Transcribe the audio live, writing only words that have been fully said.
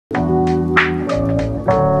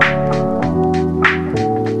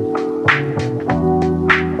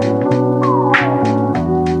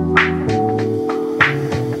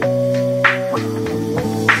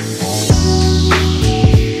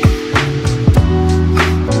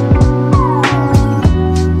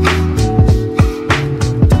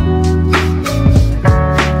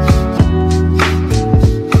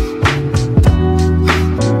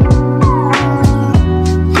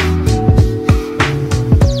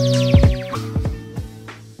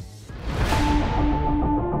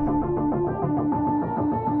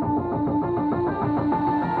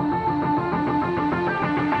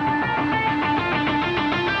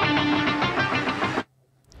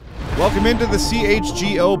Welcome into the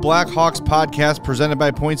CHGO Blackhawks Podcast presented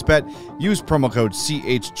by PointsBet. Use promo code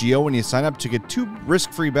CHGO when you sign up to get 2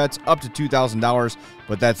 risk-free bets up to $2,000.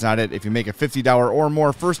 But that's not it. If you make a $50 or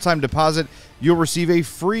more first-time deposit, you'll receive a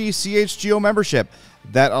free CHGO membership.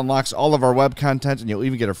 That unlocks all of our web content, and you'll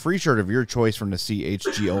even get a free shirt of your choice from the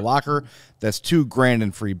CHGO locker. That's $2,000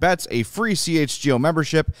 in free bets, a free CHGO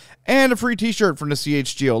membership, and a free t-shirt from the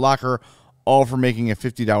CHGO locker, all for making a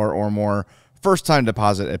 $50 or more first-time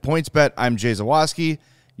deposit at PointsBet. I'm Jay Zawaski.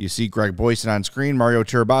 You see Greg Boysen on screen. Mario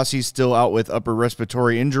Tirabassi still out with upper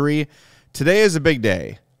respiratory injury. Today is a big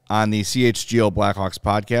day on the CHGO Blackhawks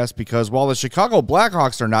podcast because while the Chicago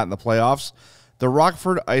Blackhawks are not in the playoffs, the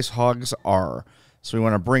Rockford IceHogs are. So we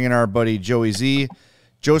want to bring in our buddy Joey Z.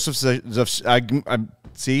 Joseph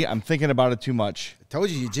I'm thinking about it too much. I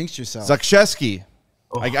told you jinxed yourself. Zakrewski.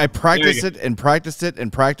 I practiced it and practiced it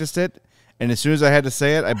and practiced it. And as soon as I had to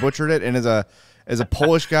say it, I butchered it. And as a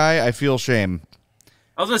Polish guy, I feel shame.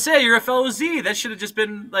 I was gonna say you're a fellow Z. That should have just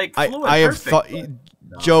been like fluid. I have thought,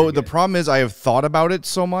 Joe. The problem is I have thought about it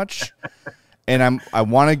so much, and I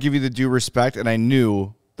want to give you the due respect. And I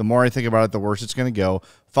knew the more I think about it, the worse it's going to go.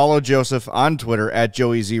 Follow Joseph on Twitter at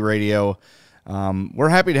JoeyZRadio. We're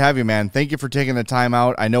happy to have you, man. Thank you for taking the time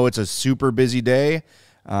out. I know it's a super busy day.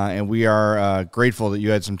 And we are grateful that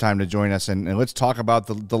you had some time to join us. And let's talk about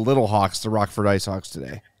the Little Hawks, the Rockford IceHogs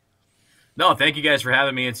today. No, thank you guys for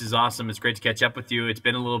having me. This is awesome. It's great to catch up with you. It's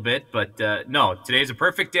been a little bit, but no, today's a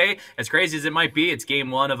perfect day. As crazy as it might be, it's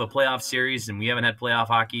game 1 of a playoff series, and we haven't had playoff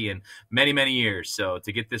hockey in many, many years. So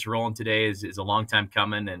to get this rolling today is a long time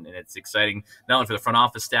coming, and it's exciting, not only for the front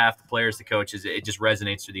office staff, the players, the coaches. It just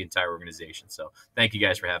resonates through the entire organization. So thank you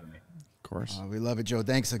guys for having me. Course. We love it, Joe.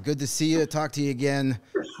 Thanks. Good to see you. Talk to you again.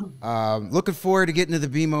 Looking forward to getting to the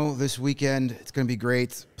BMO this weekend. It's going to be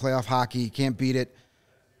great. Playoff hockey. Can't beat it.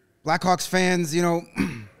 Blackhawks fans, you know,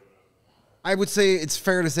 I would say it's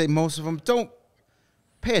fair to say most of them don't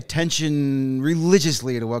pay attention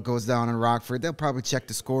religiously to what goes down in Rockford. They'll probably check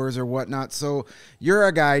the scores or whatnot. So you're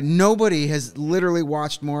a guy. Nobody has literally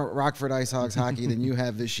watched more Rockford IceHogs hockey than you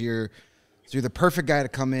have this year. So you're the perfect guy to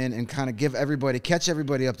come in and kind of catch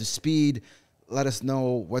everybody up to speed, let us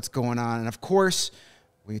know what's going on. And, of course,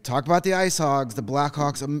 when you talk about the IceHogs, the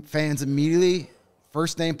Blackhawks fans immediately,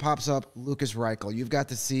 first name pops up, Lukas Reichel. You've got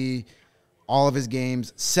to see all of his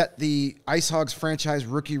games, set the IceHogs franchise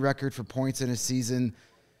rookie record for points in a season.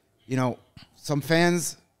 You know, some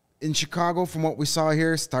fans in Chicago, from what we saw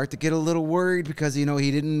here, start to get a little worried because, you know,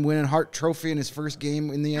 he didn't win a Hart Trophy in his first game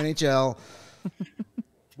in the NHL.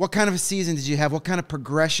 What kind of a season did you have? What kind of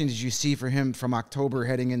progression did you see for him from October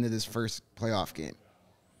heading into this first playoff game?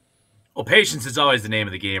 Well, patience is always the name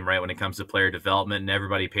of the game, right, when it comes to player development, and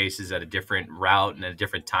everybody paces at a different route and a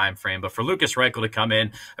different time frame. But for Lukas Reichel to come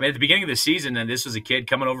in, I mean, at the beginning of the season, and this was a kid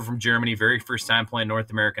coming over from Germany, very first time playing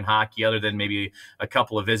North American hockey, other than maybe a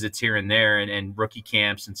couple of visits here and there and rookie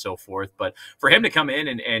camps and so forth. But for him to come in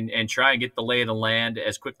and try and get the lay of the land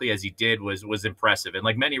as quickly as he did was impressive. And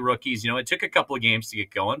like many rookies, you know, it took a couple of games to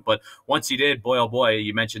get going, but once he did, boy, oh boy,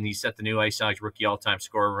 you mentioned he set the new IceHogs rookie all-time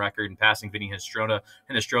scorer record and passing Vinny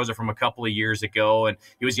Hinostroza from a couple of years ago, and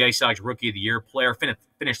he was the IceHogs Rookie of the Year player,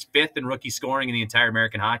 finished 5th in rookie scoring in the entire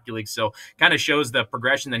American Hockey League. So kind of shows the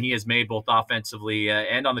progression that he has made both offensively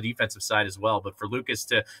and on the defensive side as well. But for Lukas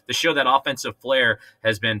to show that offensive flair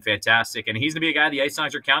has been fantastic, and he's going to be a guy the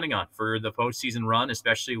IceHogs are counting on for the postseason run,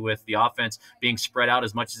 especially with the offense being spread out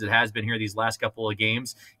as much as it has been here these last couple of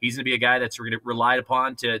games. He's going to be a guy that's relied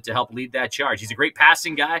upon to help lead that charge. He's a great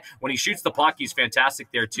passing guy. When he shoots the puck, he's fantastic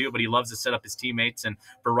there too, but he loves to set up his teammates. And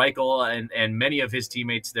for Reichel and many of his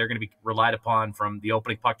teammates, they're going to be relied upon from the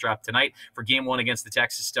opening puck drop tonight for game 1 against the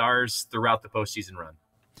Texas Stars throughout the postseason run.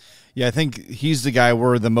 Yeah, I think he's the guy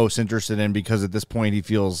we're the most interested in because at this point he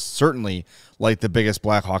feels certainly like the biggest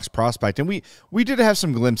Blackhawks prospect. And we did have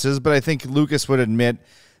some glimpses, but I think Lukas would admit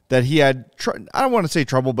that he had, I don't want to say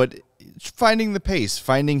trouble, but finding the pace,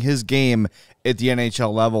 finding his game at the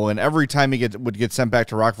NHL level. And every time he would get sent back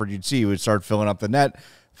to Rockford, you'd see he would start filling up the net,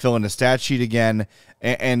 filling the stat sheet again.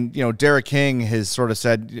 And you know, Derek King has sort of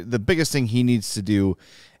said the biggest thing he needs to do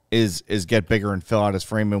is get bigger and fill out his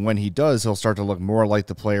frame. And when he does, he'll start to look more like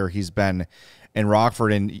the player he's been in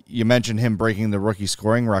Rockford. And you mentioned him breaking the rookie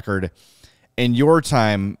scoring record. In your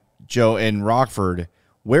time, Joe, in Rockford,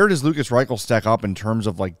 where does Lukas Reichel stack up in terms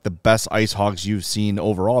of like the best IceHogs you've seen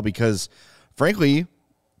overall? Because frankly,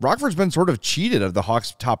 Rockford's been sort of cheated of the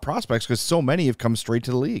Hawks' top prospects because so many have come straight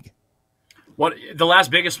to the league. What the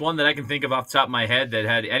last biggest one that I can think of off the top of my head that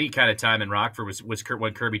had any kind of time in Rockford was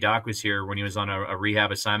when Kirby Doc was here, when he was on a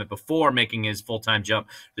rehab assignment before making his full-time jump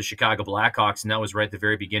to the Chicago Blackhawks, and that was right at the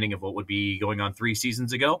very beginning of what would be going on 3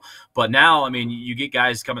 seasons ago. But now, I mean, you get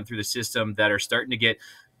guys coming through the system that are starting to get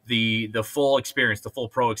the full experience, the full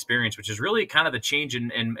pro experience, which is really kind of the change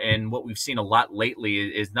in what we've seen a lot lately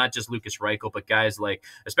is not just Lucas Reichel, but guys like,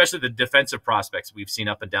 especially the defensive prospects we've seen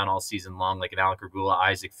up and down all season long, like an Alec Regula,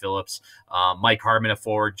 Isaac Phillips, Mike Harmon, a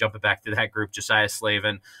forward, jumping back to that group, Josiah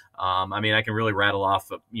Slavin. I mean, I can really rattle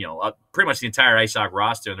off, pretty much the entire IceHog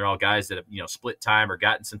roster, and they're all guys that have, split time or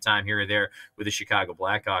gotten some time here or there with the Chicago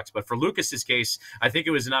Blackhawks. But for Lucas's case, I think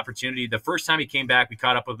it was an opportunity. The first time he came back, we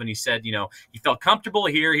caught up with him, and he said, he felt comfortable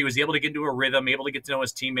here. He was able to get into a rhythm, able to get to know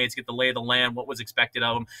his teammates, get the lay of the land, what was expected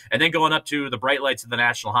of him. And then going up to the bright lights of the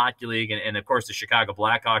National Hockey League and of course, the Chicago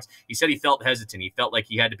Blackhawks, he said he felt hesitant. He felt like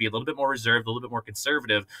he had to be a little bit more reserved, a little bit more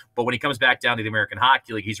conservative. But when he comes back down to the American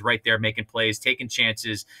Hockey League, he's right there making plays, taking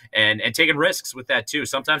chances, and taking risks with that too.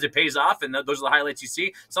 Sometimes it pays off, and those are the highlights you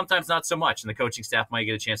see. Sometimes not so much, and the coaching staff might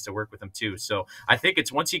get a chance to work with him too. So I think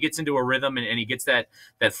it's once he gets into a rhythm and he gets that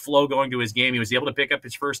flow going to his game, he was able to pick up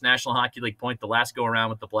his first National Hockey League point the last go around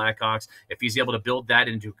with the Blackhawks. If he's able to build that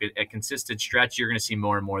into a consistent stretch, you're going to see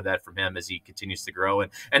more and more of that from him as he continues to grow.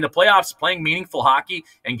 And the playoffs, playing meaningful hockey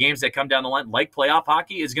and games that come down the line like playoff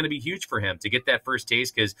hockey is going to be huge for him to get that first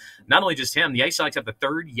taste, because not only just him, the IceHogs have the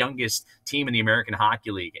 3rd youngest team in the American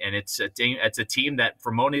Hockey League, and it's a team that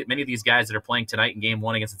for many of these guys that are playing tonight in Game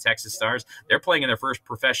 1 against the Texas Stars, they're playing in their first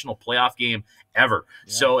professional playoff game ever.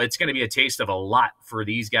 Yeah. So it's going to be a taste of a lot for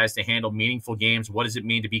these guys to handle meaningful games. What does it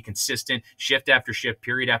mean to be consistent shift after shift,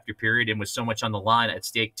 period after period, and with so much on the line at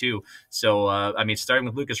stake too? So, starting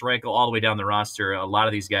with Lucas Reichel all the way down the roster, a lot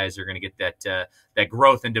of these guys are going to get that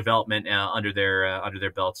growth and development under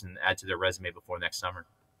their belts and add to their resume before next summer.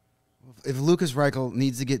 If Lucas Reichel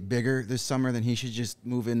needs to get bigger this summer, then he should just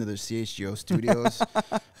move into the CHGO studios.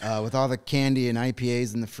 With all the candy and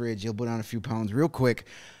IPAs in the fridge, he'll put on a few pounds real quick.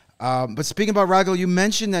 But speaking about Reichel, you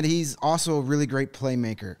mentioned that he's also a really great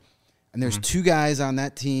playmaker. And there's 2 guys on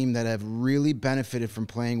that team that have really benefited from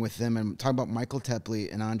playing with them. And I'm talking about Michael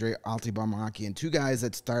Tepley and Andre Altibarmaki, and 2 guys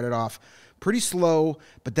that started off pretty slow.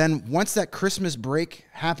 But then once that Christmas break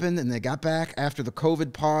happened and they got back after the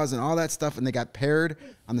COVID pause and all that stuff, and they got paired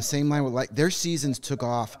on the same line with their seasons took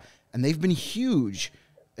off, and they've been huge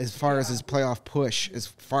as far as his playoff push, as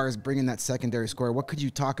far as bringing that secondary score. What could you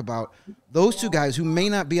talk about those 2 guys who may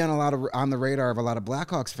not be on the radar of a lot of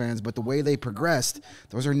Blackhawks fans, but the way they progressed,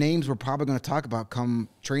 those are names we're probably going to talk about come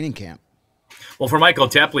training camp? Well, for Michael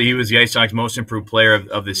Tepley, he was the IceHogs' most improved player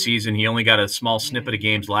of the season. He only got a small snippet of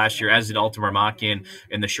games last year, as did Altibarmaki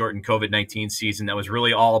in the shortened COVID-19 season. That was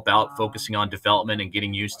really all about focusing on development and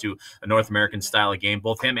getting used to a North American style of game.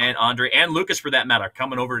 Both him and Andre and Lucas, for that matter,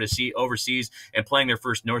 coming over to see overseas and playing their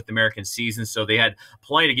first North American season. So they had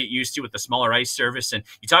plenty to get used to with the smaller ice surface. And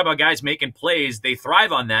you talk about guys making plays, they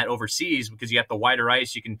thrive on that overseas because you have the wider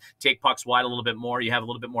ice. You can take pucks wide a little bit more. You have a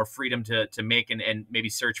little bit more freedom to make and maybe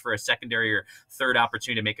search for a secondary or third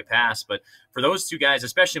opportunity to make a pass. But for those 2 guys,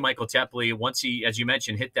 especially Michael Tepley, once he, as you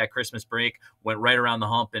mentioned, hit that Christmas break, went right around the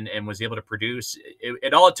hump and was able to produce,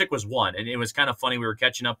 all it took was one. And it was kind of funny. We were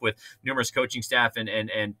catching up with numerous coaching staff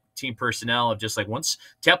and team personnel of just like, once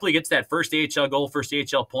Tepley gets that first AHL goal, first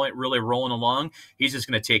AHL point really rolling along, he's just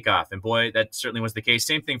going to take off. And boy, that certainly was the case.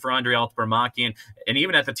 Same thing for Andre Altibarmaki. And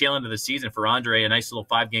even at the tail end of the season for Andre, a nice little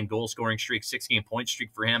 5-game goal scoring streak, 6-game point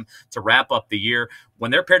streak for him to wrap up the year.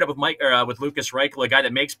 When they're paired up with Lucas Reichel, a guy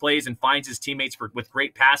that makes plays and finds his teammates with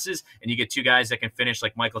great passes, and you get 2 guys that can finish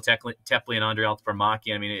like Michael Tepley and Andre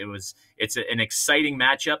Altibarmaki. I mean, it's an exciting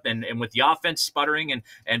matchup. And with the offense sputtering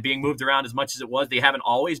and being moved around as much as it was, they haven't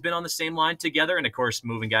always been on the same line together. And of course,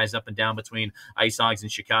 moving guys up and down between IceHogs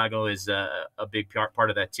and Chicago is a big part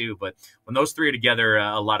of that too. But when those 3 are together,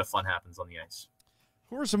 a lot of fun happens on the ice.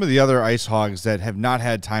 Who are some of the other IceHogs that have not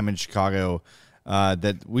had time in Chicago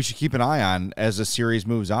that we should keep an eye on as the series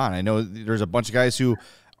moves on? I know there's a bunch of guys who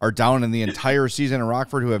are down in the entire season in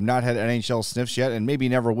Rockford who have not had NHL sniffs yet and maybe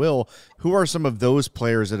never will. Who are some of those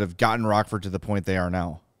players that have gotten Rockford to the point they are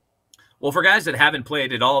now? Well, for guys that haven't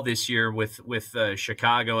played at all this year with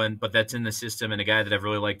Chicago, but that's in the system, and a guy that I've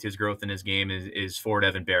really liked his growth in his game is forward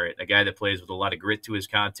Evan Barrett, a guy that plays with a lot of grit to his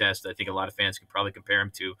contest. I think a lot of fans could probably compare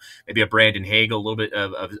him to maybe a Brandon Hagel, a little bit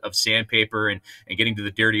of sandpaper and getting to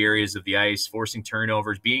the dirty areas of the ice, forcing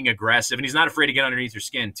turnovers, being aggressive, and he's not afraid to get underneath your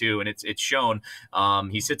skin too, and it's shown.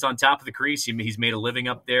 He sits on top of the crease. He's made a living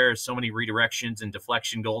up there. So many redirections and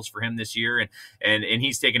deflection goals for him this year, and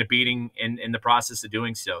he's taken a beating in the process of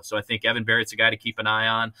doing so. So I think Evan Barrett's a guy to keep an eye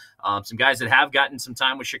on. Some guys that have gotten some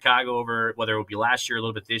time with Chicago over, whether it would be last year, a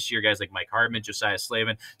little bit this year, guys like Mike Hardman, Josiah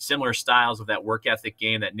Slavin, similar styles of that work ethic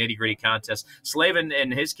game, that nitty-gritty contest. Slavin,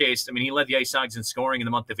 in his case, I mean, he led the IceHogs in scoring in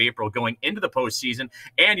the month of April going into the postseason,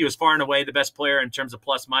 and he was far and away the best player in terms of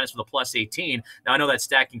plus-minus with a plus 18. Now, I know that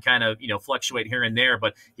stat can kind of, fluctuate here and there,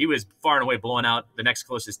 but he was far and away blowing out the next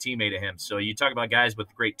closest teammate to him. So you talk about guys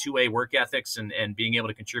with great two-way work ethics and being able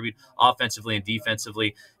to contribute offensively and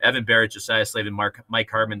defensively. Evan Barrett, Josiah Slavin,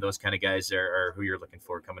 Mike Hardman, those kind of guys are who you're looking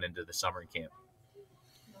for coming into the summer camp.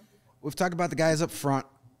 We've talked about the guys up front,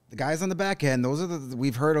 the guys on the back end. Those are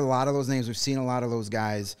we've heard a lot of those names. We've seen a lot of those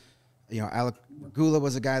guys. Alec Gula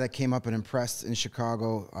was a guy that came up and impressed in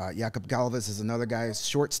Chicago. Jakub Galvis is another guy,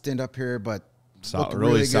 short stint up here, but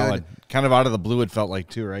really solid. Kind of out of the blue, it felt like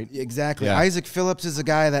too, right? Exactly. Yeah. Isaac Phillips is a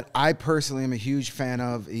guy that I personally am a huge fan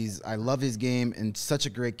of. I love his game and such a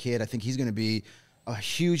great kid. I think he's going to be a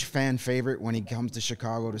huge fan favorite when he comes to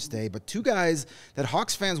Chicago to stay. But two guys that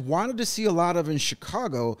Hawks fans wanted to see a lot of in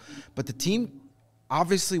Chicago, but the team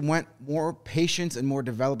obviously went more patience and more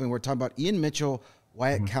developing. We're talking about Ian Mitchell,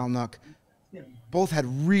 Wyatt Kalynuk. Both had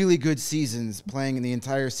really good seasons, playing in the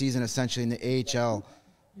entire season essentially in the AHL,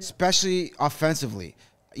 especially offensively.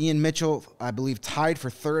 Ian Mitchell, I believe, tied for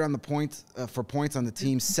third on the points on the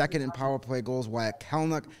team, second in power play goals. Wyatt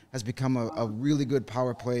Kalynuk has become a really good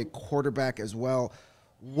power play quarterback as well.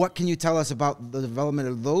 What can you tell us about the development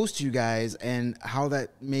of those two guys and how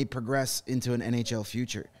that may progress into an NHL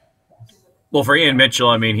future? Well, for Ian Mitchell,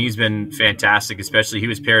 I mean, he's been fantastic, especially he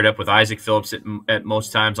was paired up with Isaac Phillips at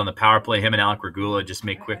most times on the power play. Him and Alec Regula just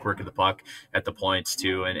make quick work of the puck at the points,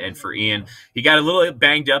 too. And for Ian, he got a little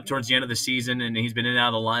banged up towards the end of the season, and he's been in and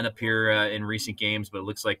out of the lineup here in recent games, but it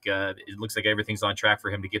looks like everything's on track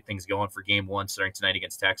for him to get things going for Game 1 starting tonight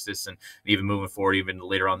against Texas, and even moving forward even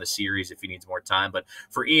later on the series if he needs more time. But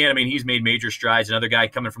for Ian, I mean, he's made major strides. Another guy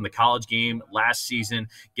coming from the college game last season,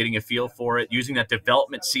 getting a feel for it, using that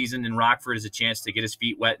development season in Rockford as a chance to get his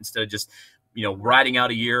feet wet instead of just riding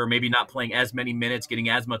out a year, or maybe not playing as many minutes, getting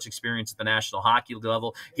as much experience at the National Hockey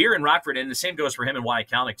level here in Rockford. And the same goes for him and Wyatt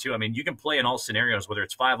Kalynuk too. I mean, you can play in all scenarios, whether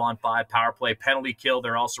it's 5-on-5, power play, penalty kill.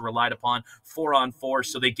 They're also relied upon 4-on-4.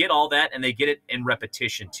 So they get all that, and they get it in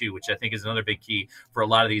repetition too, which I think is another big key for a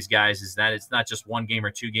lot of these guys, is that it's not just one game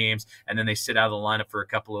or two games, and then they sit out of the lineup for a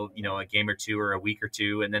couple of, a game or two or a week or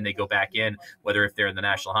two, and then they go back in, whether if they're in the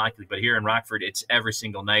National Hockey League. But here in Rockford, it's every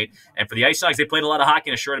single night. And for the IceHogs, they played a lot of hockey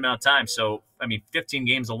in a short amount of time. So, I mean, 15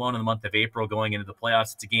 games alone in the month of April going into the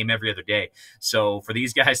playoffs, it's a game every other day. So for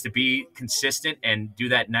these guys to be consistent and do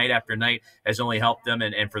that night after night has only helped them,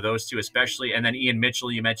 and for those two especially. And then Ian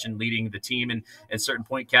Mitchell, you mentioned leading the team in certain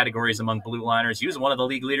point categories among blue liners. He was one of the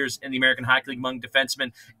league leaders in the American Hockey League among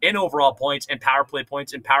defensemen in overall points and power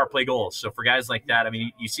play goals. So for guys like that, I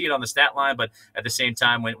mean, you see it on the stat line, but at the same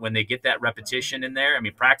time, when they get that repetition in there, I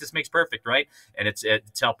mean, practice makes perfect, right? And it's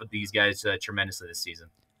helped these guys tremendously this season.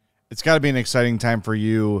 It's got to be an exciting time for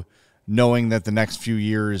you, knowing that the next few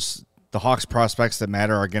years, the Hawks prospects that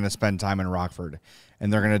matter are going to spend time in Rockford,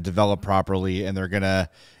 and they're going to develop properly, and you're going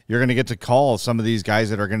to get to call some of these guys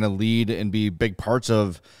that are going to lead and be big parts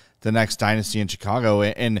of the next dynasty in Chicago.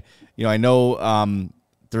 And I know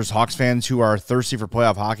there's Hawks fans who are thirsty for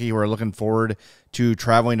playoff hockey, who are looking forward to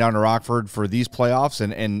traveling down to Rockford for these playoffs,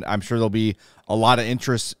 and I'm sure there'll be a lot of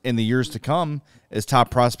interest in the years to come as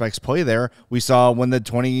top prospects play there. We saw when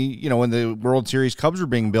the World Series Cubs were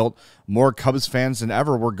being built, more Cubs fans than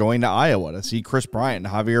ever were going to Iowa to see Chris Bryant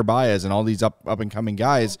and Javier Baez and all these up and coming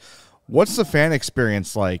guys. What's the fan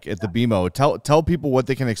experience like at the BMO? Tell people what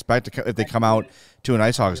they can expect if they come out to an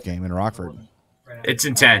IceHogs game in Rockford. It's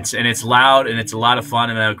intense, and it's loud, and it's a lot of fun.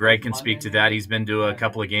 And I know Greg can speak to that. He's been to a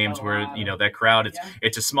couple of games where that crowd.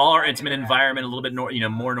 It's a smaller, intimate environment, a little bit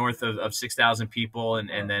more north of 6,000 people,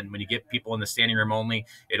 and then when you get people in the standing room only,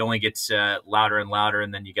 it only gets louder and louder.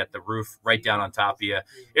 And then you get the roof right down on top of you.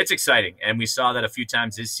 It's exciting, and we saw that a few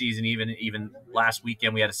times this season. Even last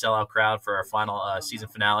weekend, we had a sellout crowd for our final season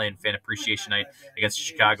finale and fan appreciation night against the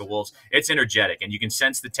Chicago Wolves. It's energetic, and you can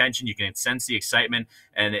sense the tension, you can sense the excitement,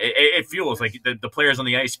 and it feels like the players on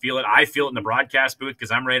the ice feel it. I feel it in the broadcast booth because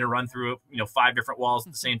I'm ready to run through 5 different walls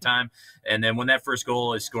at the same time. And then when that first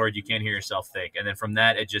goal is scored, you can't hear yourself think. And then from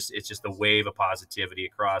that, it's just a wave of positivity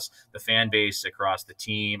across the fan base, across the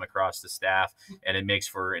team, across the staff, and it makes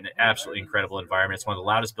for an absolutely incredible environment. It's one of the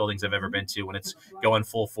loudest buildings I've ever been to when it's going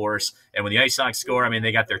full force. And when the IceHogs score, I mean,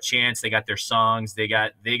 they got their chants, they got their songs, they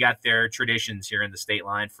got their traditions here in the state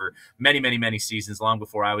line for many, many, many seasons, long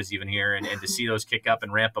before I was even here. And to see those kick up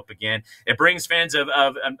and ramp up again, it brings fans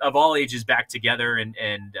of all ages back together, and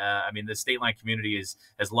I mean, the State Line community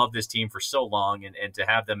has loved this team for so long, and to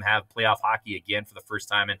have them have playoff hockey again for the first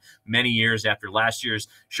time in many years after last year's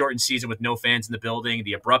shortened season with no fans in the building,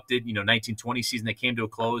 the abrupted 1920 season that came to a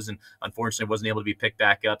close and unfortunately wasn't able to be picked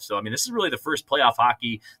back up. So I mean, this is really the first playoff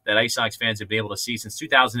hockey that IceHogs fans have been able to see since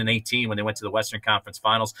 2018 when they went to the Western Conference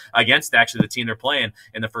Finals against actually the team they're playing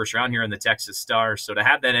in the first round here in the Texas Stars. So to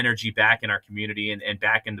have that energy back in our community and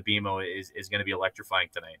back in the BMO is going to be electrifying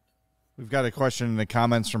tonight. We've got a question in the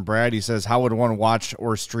comments from Brad. He says, how would one watch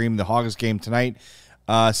or stream the Hogs game tonight?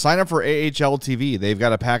 Sign up for AHL TV. They've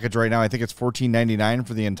got a package right now. I think it's $14.99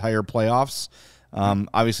 for the entire playoffs.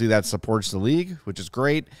 Obviously, that supports the league, which is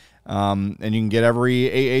great. And you can get every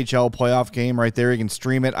AHL playoff game right there. You can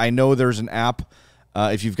stream it. I know there's an app.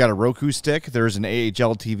 If you've got a Roku stick, there's an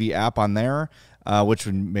AHL TV app on there. Which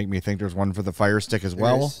would make me think there's one for the Fire Stick as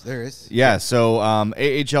well. There is. Yeah, so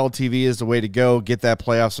AHL TV is the way to go. Get that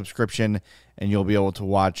playoff subscription, and you'll be able to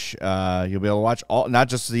watch. All, not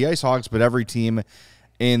just the IceHogs, but every team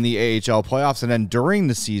in the AHL playoffs. And then during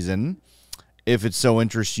the season, if it so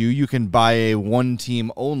interests you, you can buy a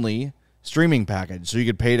one-team only streaming package. So you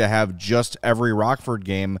could pay to have just every Rockford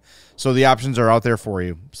game. So the options are out there for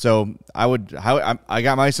you. So I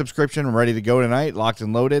got my subscription. I'm ready to go tonight, locked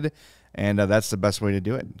and loaded. And that's the best way to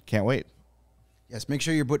do it. Can't wait. Yes, make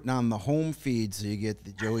sure you're putting on the home feed so you get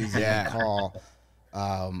the Joey Z call.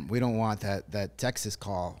 We don't want that Texas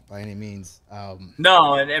call by any means.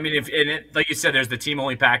 No, and I mean, like you said, there's the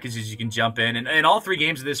team-only packages you can jump in, and all three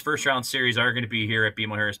games of this first-round series are going to be here at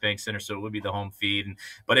BMO Harris Bank Center, so it would be the home feed.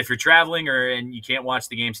 But if you're traveling and you can't watch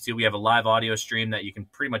the games too, we have a live audio stream that you can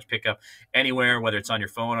pretty much pick up anywhere, whether it's on your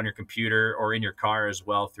phone, on your computer, or in your car as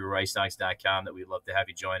well through icehogs.com. That we'd love to have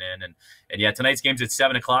you join in. And yeah, tonight's game's at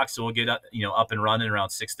 7 o'clock, so we'll get up and running around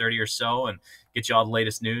 6:30 or so, and get you all the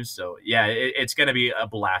latest news. So yeah, it's going to be a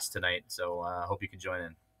blast tonight. So I hope you can join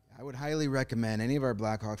in. I would highly recommend any of our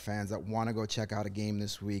Blackhawk fans that want to go check out a game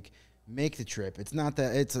this week, make the trip. It's not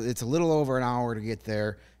that it's a little over an hour to get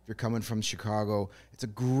there if you're coming from Chicago. It's a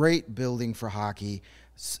great building for hockey.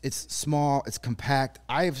 It's small, it's compact.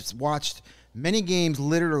 I've watched many games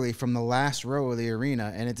literally from the last row of the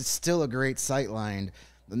arena, and it's still a great sight line.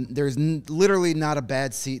 There's literally not a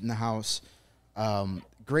bad seat in the house.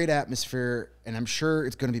 Great atmosphere, and I'm sure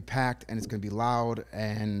it's going to be packed and it's going to be loud,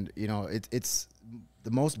 and it's the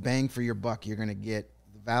most bang for your buck you're going to get,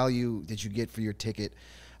 the value that you get for your ticket.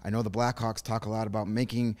 I know the Blackhawks talk a lot about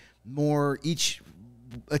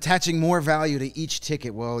attaching more value to each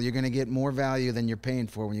ticket. Well, you're going to get more value than you're paying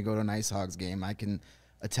for when you go to an IceHogs game. I can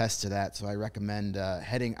attest to that, so I recommend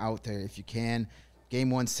heading out there if you can. Game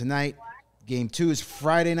 1's tonight. Game 2 is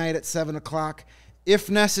Friday night at 7 o'clock. If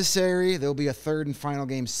necessary, there'll be a third and final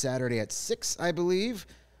game Saturday at 6, I believe.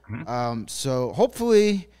 So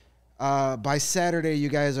hopefully by Saturday you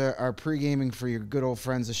guys are pre-gaming for your good old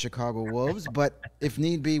friends, the Chicago Wolves. But if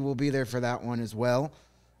need be, we'll be there for that one as well.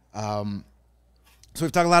 So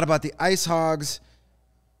we've talked a lot about the IceHogs.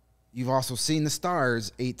 You've also seen the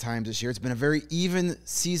Stars 8 times this year. It's been a very even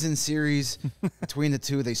season series between the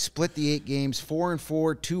two. They split the 8 games,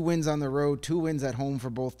 4-4, 2 wins on the road, 2 wins at home for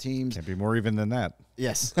both teams. Can't be more even than that.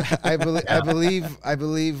 Yes, I believe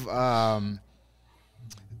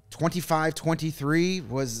 25-23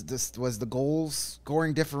 was the goal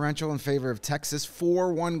scoring differential in favor of Texas.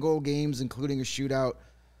 4 one-goal games, including a shootout.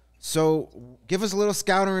 So give us a little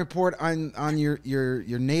scouting report on your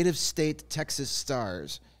native state, Texas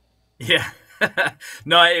Stars. Yeah.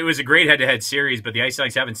 No, it was a great head-to-head series, but the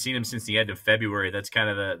IceHogs haven't seen him since the end of February. That's kind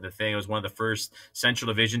of the thing. It was one of the first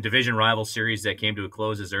Central Division rival series that came to a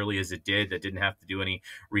close as early as it did, that didn't have to do any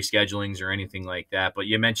reschedulings or anything like that. But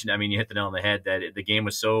you mentioned, I mean, you hit the nail on the head that the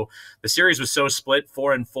series was so split,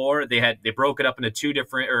 4-4. They broke it up into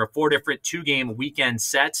 4 different 2-game weekend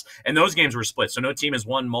sets, and those games were split. So no team has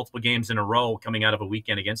won multiple games in a row coming out of a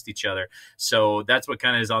weekend against each other. So that's what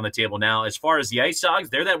kind of is on the table now. As far as the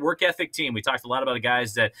IceHogs, they're that work ethic team. We talked a lot about the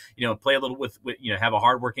guys that play a little with have a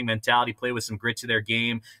hardworking mentality, play with some grit to their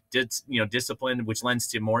game, discipline, which lends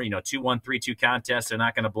to more 2-1, 3-2 contests. They're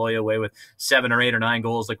not going to blow you away with 7 or 8 or 9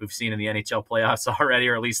 goals like we've seen in the NHL playoffs already,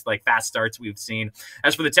 or at least like fast starts we've seen.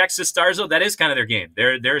 As for the Texas Stars, though, that is kind of their game.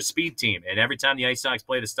 They're a speed team, and every time the IceHogs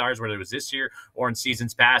play the Stars, whether it was this year or in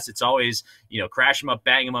seasons past, it's always crash them up,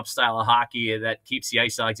 bang them up style of hockey that keeps the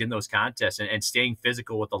IceHogs in those contests and staying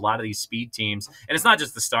physical with a lot of these speed teams. And it's not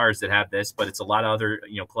just the Stars that have this, but it's a lot of other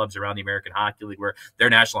clubs around the American Hockey League where their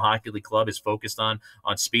National Hockey League club is focused on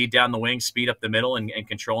speed down the wing, speed up the middle, and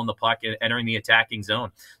controlling the puck and entering the attacking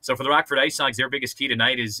zone. So for the Rockford IceHogs, their biggest key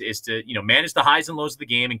tonight is to manage the highs and lows of the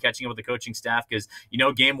game and catching up with the coaching staff, because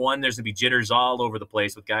game one there's gonna be jitters all over the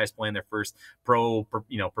place with guys playing their first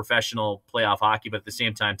professional playoff hockey, but at the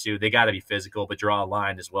same time too, they got to be physical but draw a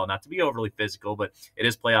line as well, not to be overly physical, but it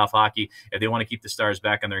is playoff hockey. If they want to keep the Stars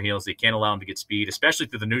back on their heels, they can't allow them to get speed, especially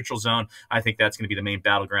through the neutral zone. I think that's going to be the main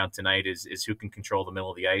battleground tonight is who can control the middle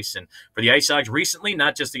of the ice. And for the IceHogs recently,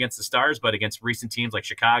 not just against the Stars, but against recent teams like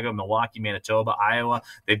Chicago, Milwaukee, Manitoba, Iowa,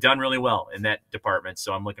 they've done really well in that department.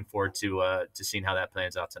 So I'm looking forward to seeing how that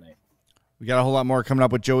plans out tonight. We got a whole lot more coming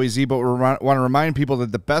up with Joey Z, but we want to remind people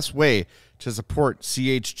that the best way to support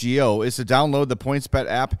CHGO is to download the PointsBet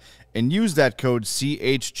app and use that code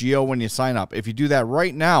CHGO when you sign up. If you do that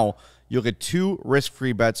right now, you'll get 2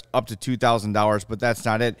 risk-free bets up to $2,000, but that's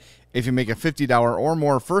not it. If you make a $50 or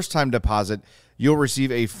more first-time deposit, you'll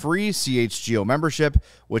receive a free CHGO membership,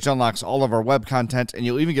 which unlocks all of our web content, and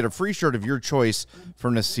you'll even get a free shirt of your choice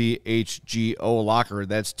from the CHGO locker.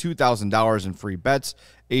 That's $2,000 in free bets,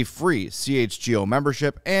 a free CHGO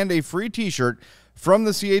membership, and a free t-shirt from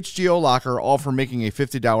the CHGO locker, all for making a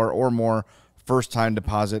 $50 or more first-time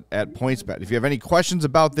deposit at PointsBet. If you have any questions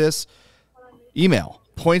about this, email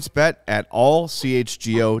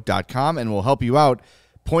pointsbet@allchgo.com, and we'll help you out.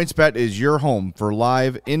 PointsBet is your home for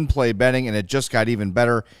live in-play betting, and it just got even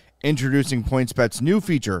better. Introducing PointsBet's new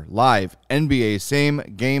feature, Live NBA Same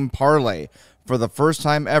Game Parlay. For the first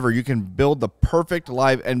time ever, you can build the perfect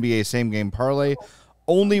live NBA Same Game Parlay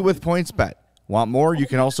only with PointsBet. Want more? You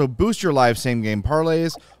can also boost your live Same Game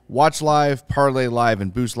Parlays, watch live, parlay live,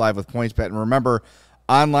 and boost live with PointsBet. And remember,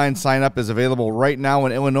 online sign-up is available right now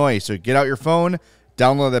in Illinois, so get out your phone,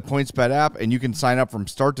 download that PointsBet app, and you can sign up from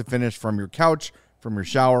start to finish from your couch, from your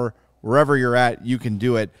shower, wherever you're at, you can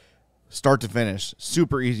do it start to finish.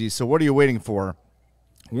 Super easy. So what are you waiting for?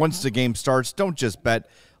 Once the game starts, don't just bet.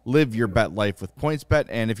 Live your bet life with PointsBet.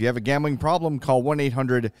 And if you have a gambling problem, call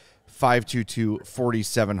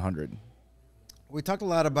 1-800-522-4700. We talked a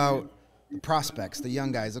lot about prospects, the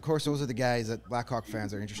young guys. Of course, those are the guys that Blackhawk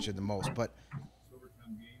fans are interested in the most. But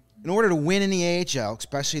in order to win in the AHL,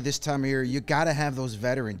 especially this time of year, you got to have those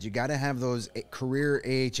veterans. You got to have those career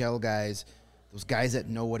AHL guys, those guys that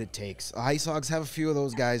know what it takes. IceHogs have a few of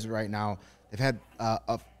those guys right now. They've had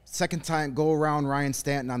a second time go around Ryan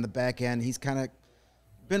Stanton on the back end. He's kind of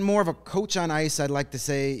been more of a coach on ice, I'd like to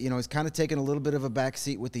say. He's kind of taken a little bit of a back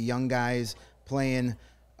seat with the young guys playing.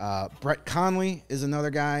 Brett Conley is another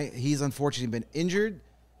guy. He's unfortunately been injured.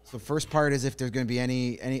 So first part is if there's going to be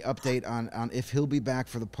any update on if he'll be back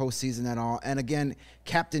for the postseason at all. And again,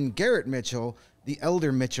 Captain Garrett Mitchell, the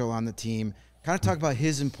elder Mitchell on the team, kind of talk about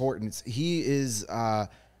his importance. He is,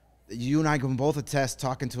 you and I can both attest,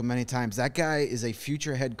 talking to him many times, that guy is a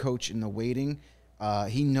future head coach in the waiting.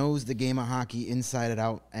 He knows the game of hockey inside and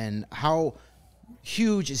out. And how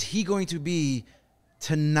huge is he going to be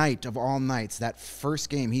tonight of all nights, that first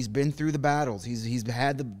game? He's been through the battles. He's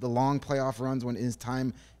had the long playoff runs when his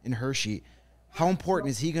time in Hershey. How important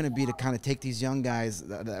is he going to be to kind of take these young guys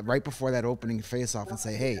right before that opening face-off and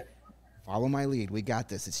say, hey, follow my lead. We got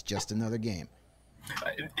this. It's just another game.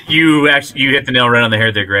 You hit the nail right on the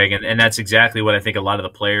head there, Greg, and that's exactly what I think a lot of the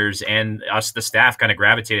players and us, the staff, kind of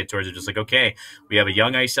gravitated towards. It just like, okay, we have a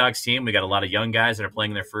young IceHogs team. We got a lot of young guys that are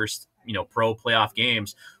playing their first, pro playoff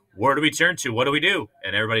games. Where do we turn to? What do we do?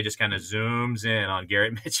 And everybody just kind of zooms in on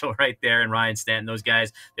Garrett Mitchell right there and Ryan Stanton. Those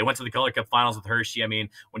guys, they went to the Calder Cup finals with Hershey. I mean,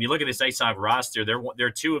 when you look at this IceHog roster,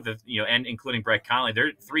 they're two of the, and including Brett Conley,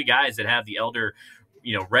 they're 3 guys that have the elder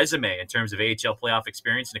resume in terms of AHL playoff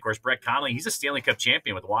experience. And of course, Brett Conley, he's a Stanley Cup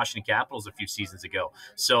champion with the Washington Capitals a few seasons ago.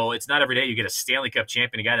 So it's not every day you get a Stanley Cup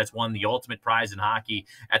champion, a guy that's won the ultimate prize in hockey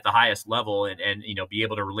at the highest level, and be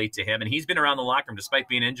able to relate to him. And he's been around the locker room despite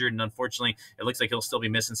being injured. And unfortunately, it looks like he'll still be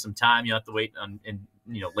missing some time. You'll have to wait on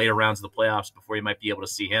later rounds of the playoffs before you might be able to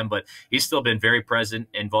see him, but he's still been very present,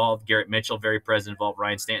 involved. Garrett Mitchell, very present, involved.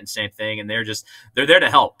 Ryan Stanton, same thing. And they're there to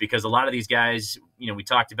help, because a lot of these guys, we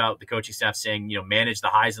talked about the coaching staff saying, manage the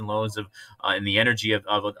highs and lows of and the energy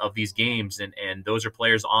of these games. And those are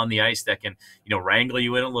players on the ice that can, wrangle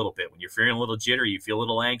you in a little bit. When you're feeling a little jittery, you feel a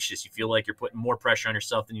little anxious, you feel like you're putting more pressure on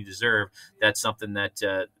yourself than you deserve. That's something that,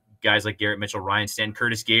 guys like Garrett Mitchell, Ryan Stanton,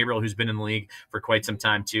 Curtis Gabriel, who's been in the league for quite some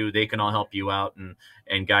time too, they can all help you out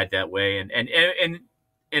and guide that way. And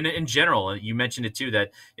and in general, you mentioned it too,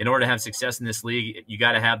 that in order to have success in this league, you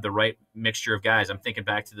got to have the right mixture of guys. I'm thinking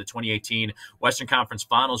back to the 2018 Western Conference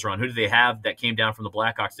Finals run. Who did they have that came down from the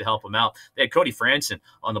Blackhawks to help them out? They had Cody Franson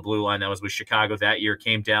on the blue line that was with Chicago that year,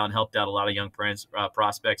 came down, helped out a lot of young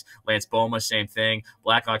prospects. Lance Boma, same thing.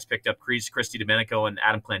 Blackhawks picked up Christy Domenico and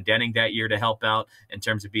Adam Clendenning that year to help out in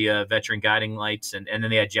terms of be a veteran guiding lights. And then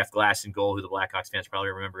they had Jeff Glass in goal, who the Blackhawks fans probably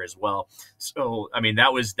remember as well. So, I mean,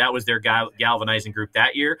 that was their galvanizing group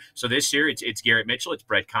that year. So this year it's Garrett Mitchell, it's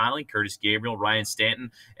Brett Connolly, Curtis Gabriel, Ryan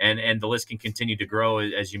Stanton, and the list can continue to grow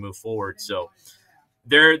as you move forward. So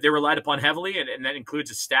they're relied upon heavily, and that includes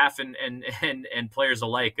a staff and players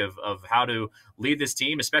alike of how to lead this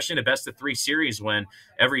team, especially in a best of 3 series when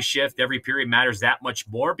every shift, every period matters that much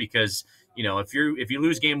more because if you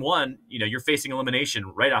lose game 1, you're facing elimination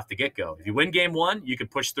right off the get-go. If you win game 1, you can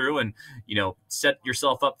push through and, set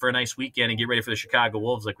yourself up for a nice weekend and get ready for the Chicago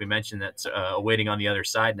Wolves, like we mentioned, that's awaiting on the other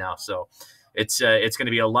side now. So it's going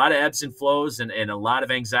to be a lot of ebbs and flows and a lot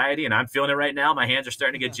of anxiety, and I'm feeling it right now. My hands are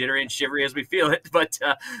starting to get jittery and shivery as we feel it. But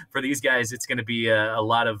for these guys, it's going to be a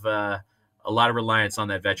lot of reliance on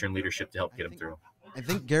that veteran leadership to help get them through. I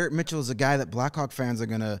think Garrett Mitchell is a guy that Blackhawk fans are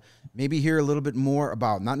going to maybe hear a little bit more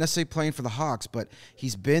about. Not necessarily playing for the Hawks, but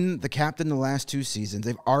he's been the captain the last 2 seasons.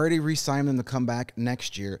 They've already re-signed him to come back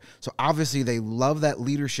next year. So obviously they love that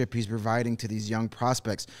leadership he's providing to these young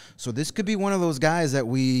prospects. So this could be one of those guys that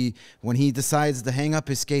when he decides to hang up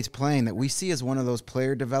his skates playing, that we see as one of those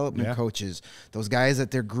player development coaches, those guys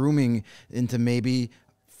that they're grooming into maybe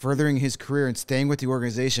furthering his career and staying with the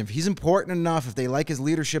organization. If he's important enough, if they like his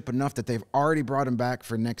leadership enough that they've already brought him back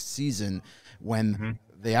for next season, when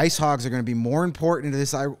the IceHogs are going to be more important to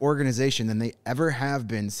this organization than they ever have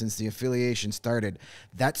been since the affiliation started,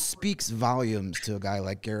 that speaks volumes to a guy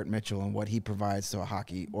like Garrett Mitchell and what he provides to a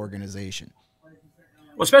hockey organization.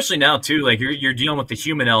 Well, especially now, too, like you're dealing with the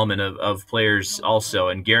human element of players also.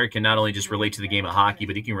 And Garrett can not only just relate to the game of hockey,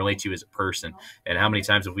 but he can relate to you as a person. And how many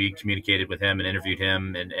times have we communicated with him and interviewed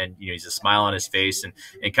him and he's a smile on his face and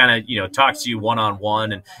kind of, talks to you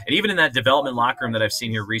one-on-one. And even in that development locker room that I've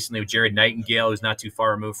seen here recently with Jared Nightingale, who's not too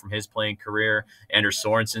far removed from his playing career. Andrew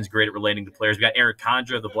Sorensen's great at relating to players. We got Eric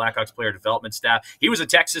Condra, the Blackhawks player development staff. He was a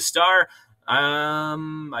Texas Star.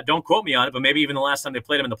 Don't quote me on it, but maybe even the last time they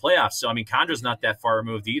played him in the playoffs. So, I mean, Condra's not that far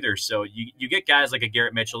removed either. So you get guys like a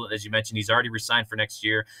Garrett Mitchell, as you mentioned, he's already re-signed for next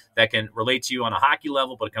year, that can relate to you on a hockey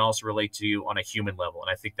level, but it can also relate to you on a human level.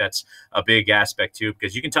 And I think that's a big aspect too,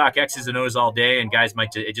 because you can talk X's and O's all day and guys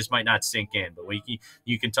it just might not sink in, but when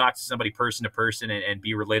you can talk to somebody person to person and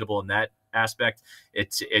be relatable in that aspect,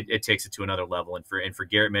 it takes it to another level. And for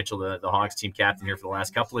Garrett Mitchell, the Hawks team captain here for the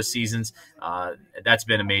last couple of seasons, that's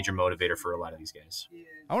been a major motivator for a lot of these guys.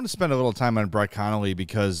 I want to spend a little time on Brett Connolly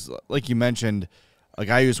because, like you mentioned, a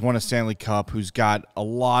guy who's won a Stanley Cup, who's got a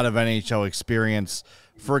lot of NHL experience.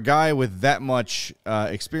 For a guy with that much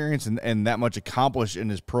experience and that much accomplished in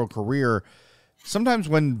his pro career, sometimes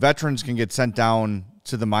when veterans can get sent down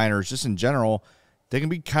to the minors, just in general, they can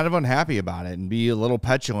be kind of unhappy about it and be a little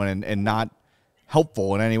petulant and not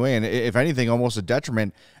helpful in any way. And if anything, almost a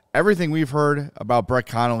detriment. Everything we've heard about Brett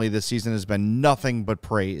Connolly this season has been nothing but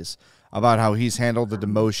praise about how he's handled the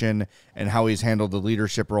demotion and how he's handled the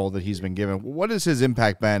leadership role that he's been given. What has his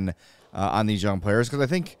impact been on these young players? Because I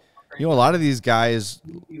think, a lot of these guys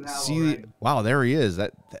see, wow, there he is.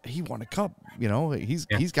 That he won a cup.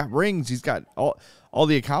 He's got rings. He's got all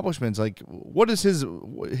the accomplishments. Like, what has his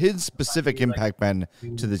specific impact been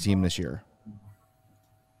to the team this year?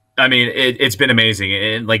 I mean, it's been amazing.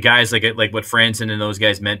 And like guys like what Franson and those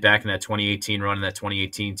guys meant back in that 2018 run and that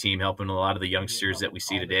 2018 team, helping a lot of the youngsters that we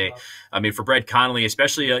see today. I mean, for Brett Connolly,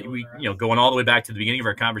 especially, going all the way back to the beginning of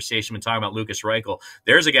our conversation when talking about Lucas Reichel,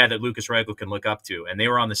 there's a guy that Lucas Reichel can look up to. And they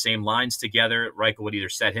were on the same lines together. Reichel would either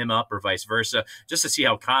set him up or vice versa, just to see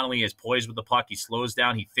how Connolly is poised with the puck. He slows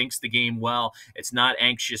down. He thinks the game well. It's not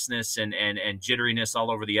anxiousness and jitteriness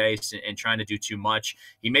all over the ice and trying to do too much.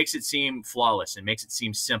 He makes it seem flawless and makes it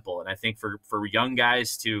seem simple. And I think for young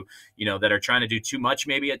guys to, that are trying to do too much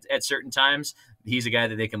maybe at certain times, he's a guy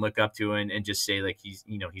that they can look up to and just say, like,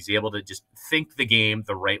 he's able to just think the game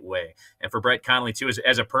the right way. And for Brett Connolly too,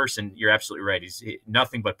 as a person, you're absolutely right. He's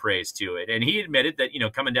nothing but praise to it. And he admitted that,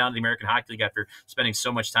 coming down to the American Hockey League after spending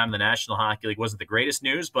so much time in the National Hockey League wasn't the greatest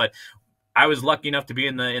news, but I was lucky enough to be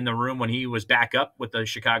in the room when he was back up with the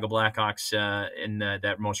Chicago Blackhawks in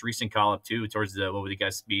that most recent call-up too, towards what would you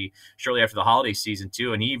guys be shortly after the holiday season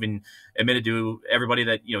too. And he even admitted to everybody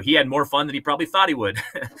that he had more fun than he probably thought he would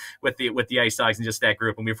with the IceHogs and just that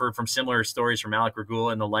group. And we've heard from similar stories from Alec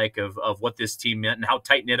Regula and the like of what this team meant and how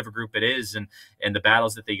tight knit of a group it is, and the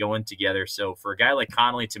battles that they go in together. So for a guy like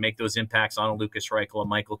Connolly to make those impacts on a Lucas Reichel, a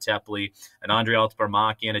Michael Tepley, an Andre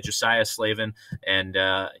Altbarmaki, and a Josiah Slavin, and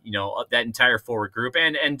that entire forward group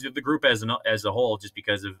and the group as a whole, just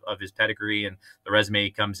because of his pedigree and the resume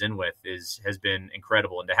he comes in with, has been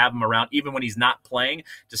incredible. And to have him around even when he's not playing,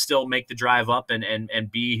 to still make the drive up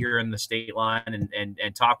and be here in the state line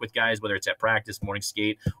and talk with guys, whether it's at practice, morning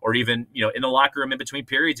skate, or even in the locker room in between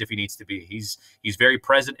periods if he needs to be. He's very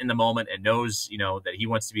present in the moment and knows that he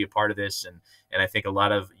wants to be a part of this. And I think a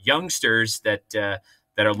lot of youngsters that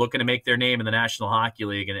are looking to make their name in the National Hockey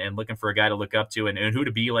League and looking for a guy to look up to and who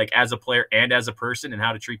to be like as a player and as a person and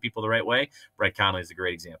how to treat people the right way, Brett Connolly is a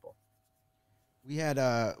great example. We had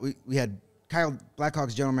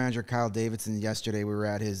Blackhawks general manager Kyle Davidson yesterday. We were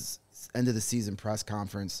at his end of the season press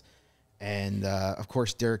conference, and of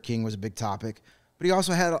course Derek King was a big topic, but he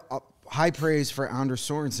also had a high praise for Anders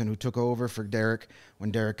Sorensen, who took over for Derek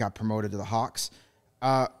when Derek got promoted to the Hawks.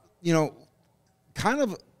 Kind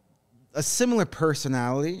of a similar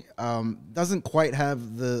personality, doesn't quite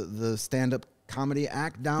have the stand-up comedy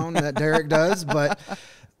act down that Derek does, but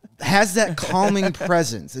has that calming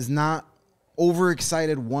presence, is not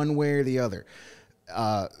overexcited one way or the other.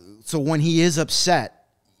 So when he is upset,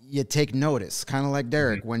 you take notice, kind of like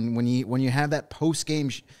Derek. When you have that post-game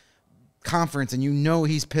conference and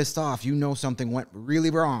he's pissed off, something went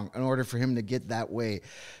really wrong in order for him to get that way.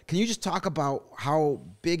 Can you just talk about how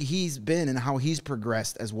big he's been and how he's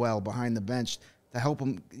progressed as well behind the bench to help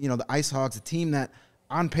him, the IceHogs, a team that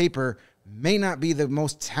on paper may not be the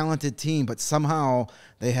most talented team, but somehow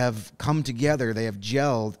they have come together, they have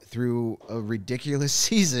gelled through a ridiculous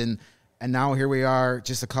season, and now here we are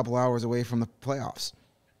just a couple hours away from the playoffs.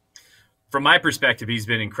 From my perspective, he's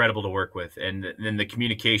been incredible to work with, and then the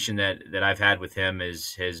communication that I've had with him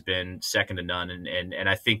has been second to none, and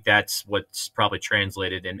I think that's what's probably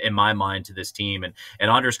translated in my mind to this team. And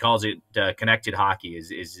Anders calls it connected hockey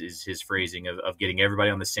is his phrasing of getting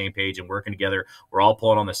everybody on the same page and working together. We're all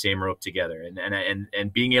pulling on the same rope together,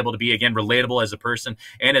 and being able to be again relatable as a person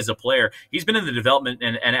and as a player. He's been in the development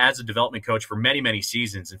and as a development coach for many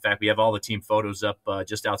seasons. In fact, we have all the team photos up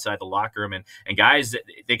just outside the locker room, and guys,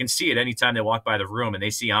 they can see it anytime they walk by the room and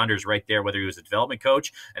they see Anders right there, whether he was a development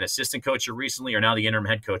coach, an assistant coach recently, or now the interim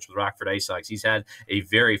head coach with Rockford IceHogs. He's had a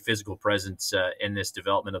very physical presence in this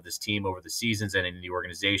development of this team over the seasons and in the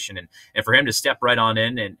organization. And for him to step right on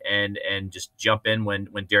in and just jump in when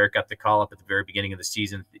Derek got the call up at the very beginning of the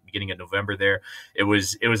season, beginning of November there, it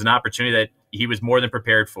was an opportunity that he was more than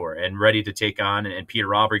prepared for and ready to take on. And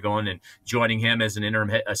Peter Aubrey going and joining him as an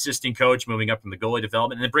interim assistant coach, moving up from the goalie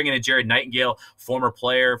development, and then bringing in Jared Nightingale, former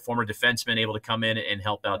player, former defenseman, able to come in and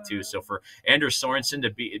help out too. So for Anders Sorensen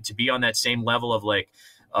to be on that same level of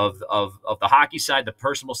of the hockey side, the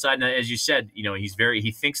personal side, and as you said,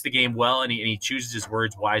 he thinks the game well and he chooses his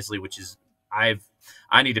words wisely, which is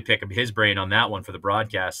I need to pick up his brain on that one for the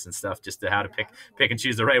broadcasts and stuff, just to how to pick and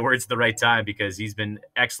choose the right words at the right time, because he's been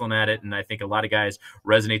excellent at it. And I think a lot of guys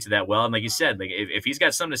resonate to that well. And like you said, if he's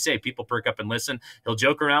got something to say, people perk up and listen. He'll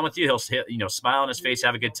joke around with you. He'll smile on his face,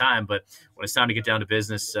 have a good time. But when it's time to get down to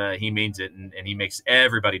business, he means it. And he makes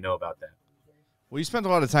everybody know about that. Well, you spent a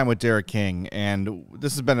lot of time with Derek King, and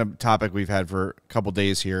this has been a topic we've had for a couple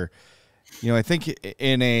days here. I think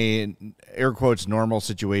in a air quotes normal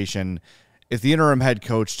situation, if the interim head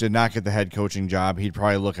coach did not get the head coaching job, he'd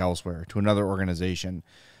probably look elsewhere to another organization.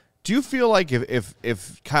 Do you feel like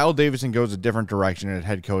if Kyle Davidson goes a different direction at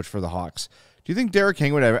head coach for the Hawks, do you think Derek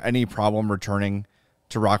King would have any problem returning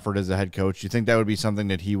to Rockford as a head coach? Do you think that would be something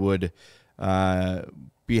that he would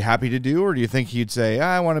be happy to do, or do you think he'd say,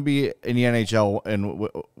 I want to be in the NHL in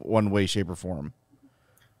one way, shape, or form?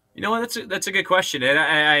 That's a good question, and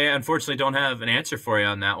I unfortunately don't have an answer for you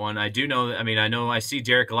on that one. I do know. I see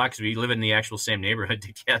Derek a lot because we live in the actual same neighborhood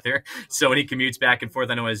together. So when he commutes back and forth,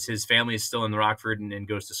 I know his family is still in Rockford and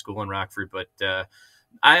goes to school in Rockford. But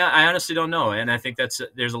I honestly don't know, and I think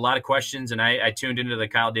there's a lot of questions. And I tuned into the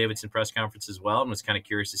Kyle Davidson press conference as well and was kind of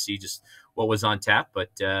curious to see just what was on tap.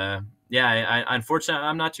 But I unfortunately,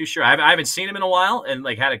 I'm not too sure. I haven't seen him in a while and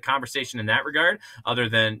had a conversation in that regard, other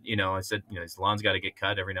than, I said, his lawn's got to get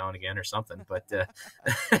cut every now and again or something, but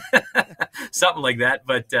something like that.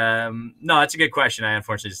 But no, that's a good question. I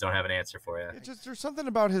unfortunately just don't have an answer for you. There's something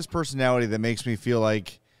about his personality that makes me feel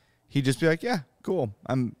like he'd just be like, yeah, cool.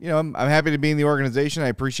 I'm happy to be in the organization. I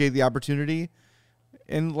appreciate the opportunity.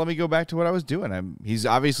 And let me go back to what I was doing. He's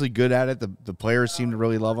obviously good at it. The players seem to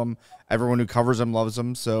really love him. Everyone who covers him loves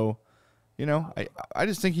him. So, I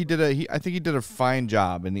just think he did a fine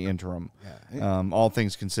job in the interim. Yeah. All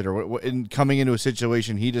things considered, in coming into a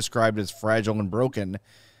situation he described as fragile and broken,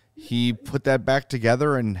 he put that back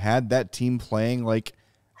together and had that team playing like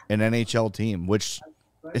an NHL team, which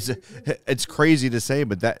it's crazy to say,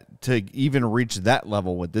 but that to even reach that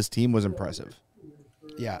level with this team was impressive.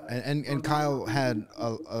 Yeah, and Kyle had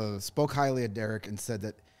spoke highly of Derek and said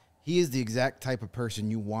that he is the exact type of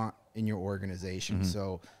person you want in your organization. Mm-hmm.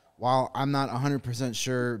 So while I'm not 100%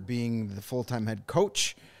 sure being the full-time head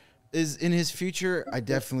coach is in his future, I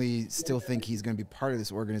definitely still think he's going to be part of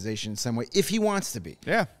this organization in some way if he wants to be.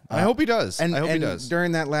 Yeah, I hope he does. I hope he does.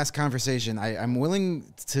 During that last conversation, I'm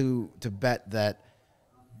willing to bet that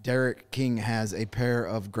Derek King has a pair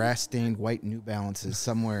of grass-stained white New Balances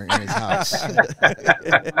somewhere in his house.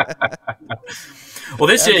 Well,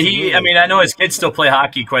 I know his kids still play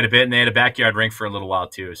hockey quite a bit, and they had a backyard rink for a little while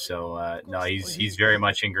too. So no, he's very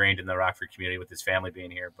much ingrained in the Rockford community with his family being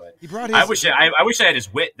here. But I wish I had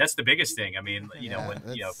his wit. That's the biggest thing. I mean, when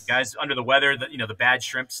guys under the weather, the bad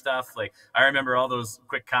shrimp stuff. Like I remember all those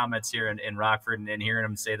quick comments here in Rockford, and hearing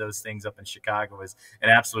him say those things up in Chicago was an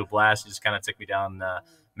absolute blast. It just kind of took me down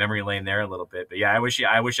memory lane there a little bit. But yeah, I wish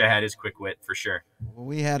I had his quick wit for sure. Well,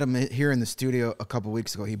 we had him here in the studio a couple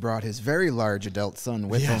weeks ago. He brought his very large adult son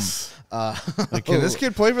with him. Can this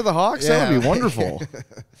kid play for the Hawks? Yeah. That would be wonderful.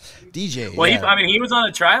 DJ. Well, he was on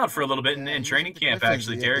a tryout for a little bit in training camp,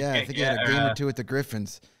 actually. Derek, I think he had a game or two with the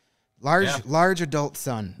Griffins. Large adult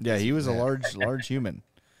son. Yeah, he was a large human.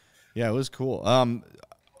 Yeah, it was cool.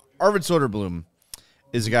 Arvid Soderblom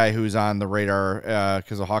is a guy who's on the radar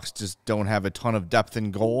because the Hawks just don't have a ton of depth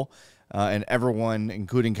in goal. And everyone,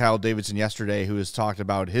 including Kyle Davidson yesterday, who has talked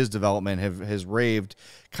about his development, has raved.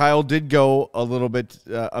 Kyle did go a little bit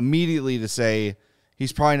immediately to say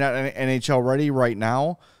he's probably not NHL ready right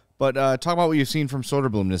now. But talk about what you've seen from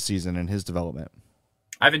Soderblom this season and his development.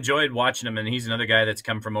 I've enjoyed watching him, and he's another guy that's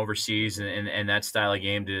come from overseas and that style of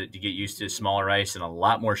game to get used to smaller ice and a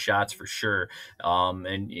lot more shots for sure.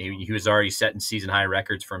 And he was already setting season high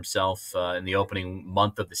records for himself in the opening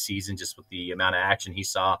month of the season, just with the amount of action he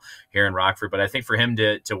saw here in Rockford. But I think for him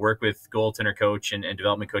to work with goaltender coach and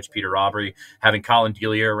development coach Peter Robbery, having Colin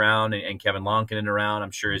Delia around and Kevin Lonkinen around,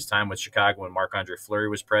 I'm sure his time with Chicago when Marc-Andre Fleury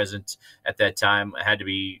was present at that time had to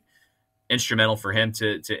be instrumental for him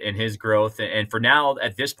to in his growth. And for now,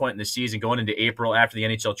 at this point in the season, going into April after the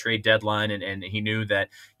NHL trade deadline, and he knew that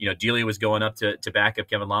Delia was going up to back up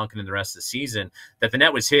Kevin Lonkinen the rest of the season, that the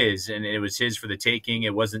net was his, and it was his for the taking.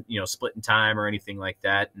 It wasn't split in time or anything like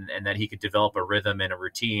that, and that he could develop a rhythm and a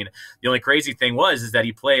routine. The only crazy thing is that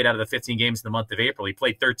he played out of the 15 games in the month of April, he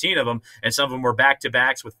played 13 of them, and some of them were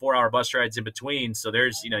back-to-backs with 4-hour bus rides in between. So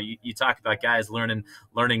there's you talk about guys learning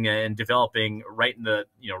and developing right in the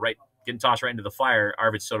getting tossed right into the fire.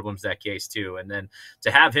 Arvid Soderblom's that case too. And then to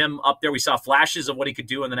have him up there, we saw flashes of what he could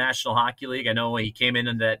do in the National Hockey League. I know he came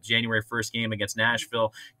in that January 1st game against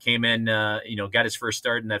Nashville, came in, got his first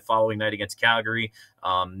start in that following night against Calgary.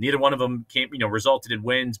 Neither one of them resulted in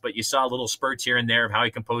wins, but you saw little spurts here and there of how he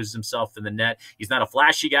composes himself in the net. He's not a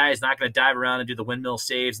flashy guy. He's not going to dive around and do the windmill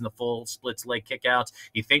saves and the full splits leg kickouts.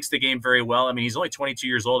 He thinks the game very well. I mean, he's only 22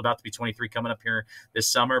 years old, about to be 23 coming up here this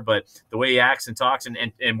summer, but the way he acts and talks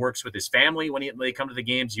and works with his family when they come to the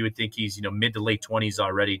games, you would think he's mid to late 20s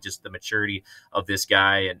already. Just the maturity of this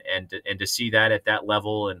guy and to see that at that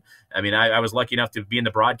level. And I mean, I was lucky enough to be in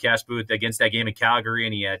the broadcast booth against that game in Calgary,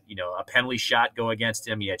 and he had a penalty shot go against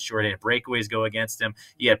him. He had shorthanded breakaways go against him.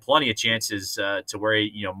 He had plenty of chances to where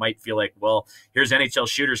he might feel like, well, here's NHL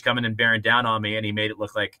shooters coming and bearing down on me, and he made it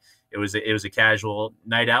look like it was a casual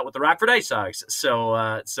night out with the Rockford IceHogs.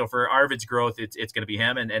 So for Arvid's growth, it's going to be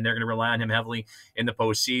him, and they're going to rely on him heavily in the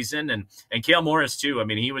postseason. And Cale Morris too. I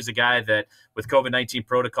mean, he was a guy that with COVID-19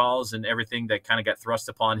 protocols and everything that kind of got thrust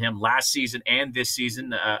upon him last season and this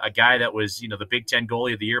season, a guy that was the Big Ten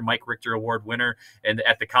Goalie of the Year, Mike Richter Award winner, and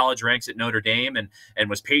at the college ranks at Notre Dame, and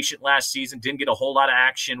was patient last season. Didn't get a whole lot of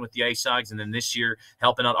action with the IceHogs, and then this year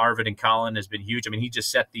helping out Arvid and Colin has been huge. I mean, he just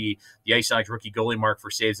set the IceHogs rookie goalie mark for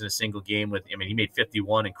saves in a single game he made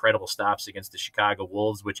 51 incredible stops against the Chicago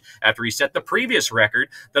Wolves, which after he set the previous record,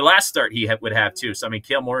 the last start he would have too. So I mean,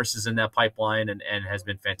 Cale Morris is in that pipeline and has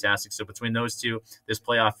been fantastic. So between those two, this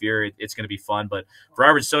playoff year, it's going to be fun. But for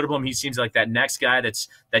Arvid Soderblom, he seems like that next guy that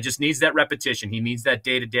just needs that repetition. He needs that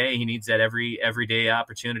day to day. He needs that everyday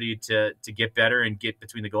opportunity to get better and get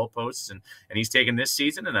between the goalposts. And he's taken this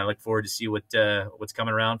season, and I look forward to see what's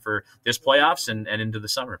coming around for this playoffs and into the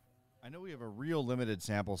summer. I know we have a real limited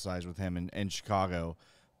sample size with him in Chicago,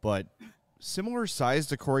 but similar size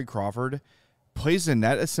to Corey Crawford, plays the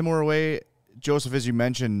net a similar way. Joseph, as you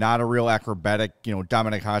mentioned, not a real acrobatic,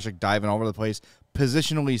 Dominic Hasek diving all over the place,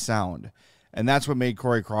 positionally sound. And that's what made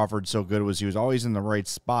Corey Crawford so good, was he was always in the right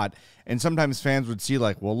spot. And sometimes fans would see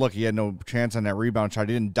like, well, look, he had no chance on that rebound shot.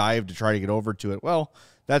 He didn't dive to try to get over to it. Well,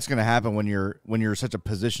 that's going to happen when you're such a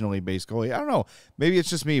positionally based goalie. I don't know. Maybe it's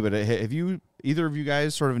just me, but have either of you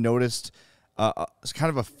guys sort of noticed kind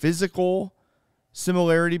of a physical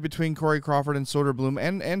similarity between Corey Crawford and Soderblom,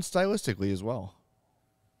 and stylistically as well?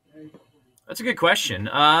 That's a good question.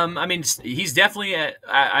 I mean, he's definitely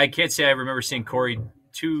I can't say I remember seeing Corey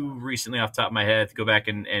too recently off the top of my head to go back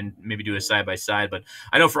and maybe do a side-by-side. But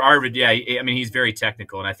I know for Arvid, I mean, he's very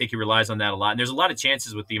technical, and I think he relies on that a lot. And there's a lot of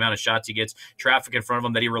chances with the amount of shots he gets, traffic in front of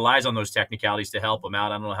him, that he relies on those technicalities to help him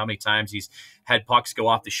out. I don't know how many times he's had pucks go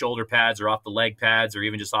off the shoulder pads or off the leg pads or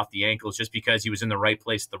even just off the ankles, just because he was in the right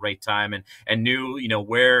place at the right time and knew,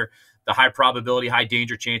 where the high probability, high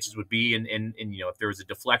danger chances would be, and if there was a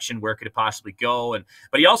deflection, where could it possibly go?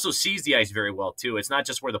 But he also sees the ice very well too. It's not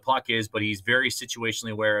just where the puck is, but he's very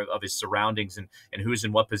situationally aware of his surroundings and who's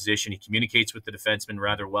in what position. He communicates with the defenseman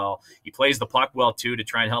rather well. He plays the puck well too, to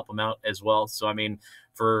try and help him out as well. So I mean,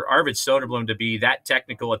 for Arvid Soderblom to be that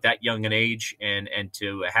technical at that young an age and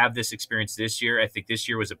to have this experience this year, I think this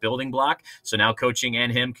year was a building block. So now coaching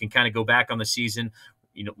and him can kind of go back on the season,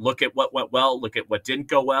 look at what went well, look at what didn't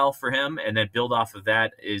go well for him, and then build off of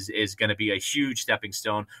that is going to be a huge stepping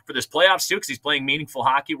stone for this playoffs too, because he's playing meaningful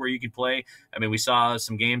hockey where you can play. I mean, we saw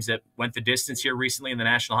some games that went the distance here recently in the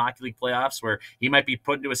National Hockey League playoffs where he might be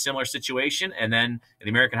put into a similar situation, and then in the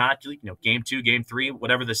American Hockey League, game 2, game 3,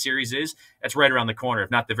 whatever the series is, that's right around the corner,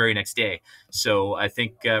 if not the very next day. So I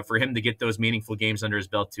think for him to get those meaningful games under his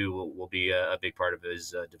belt too will be a big part of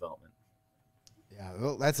his development. Yeah,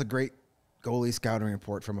 well, that's a great goalie scouting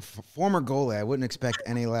report from a former goalie. I wouldn't expect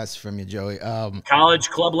any less from you, Joey. College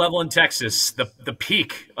club level in Texas, the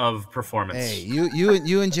peak of performance. Hey,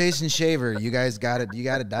 you and Jason Shaver, you guys got it. You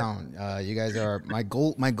got it down. You guys are my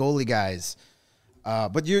goalie guys.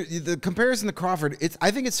 But the comparison to Crawford, I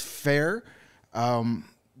think it's fair.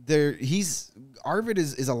 Arvid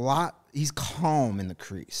is a lot. He's calm in the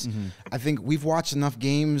crease. Mm-hmm. I think we've watched enough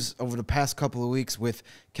games over the past couple of weeks with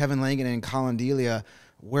Kevin Langen and Colin Delia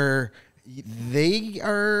where they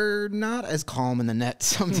are not as calm in the net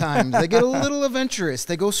sometimes. They get a little adventurous.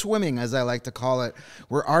 They go swimming, as I like to call it,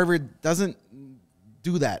 where Arvid doesn't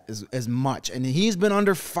do that as much. And he's been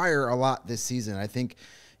under fire a lot this season. I think,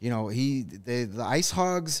 the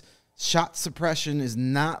IceHogs shot suppression is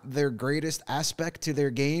not their greatest aspect to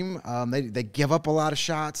their game. They give up a lot of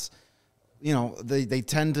shots. They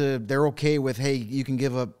tend to, they're okay with, hey, you can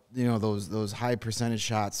give up, those high percentage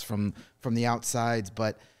shots from the outsides,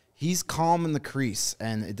 but he's calm in the crease,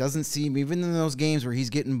 and it doesn't seem, even in those games where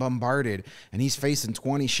he's getting bombarded and he's facing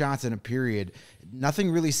 20 shots in a period,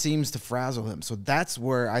 nothing really seems to frazzle him. So that's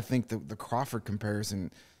where I think the Crawford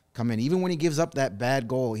comparison come in. Even when he gives up that bad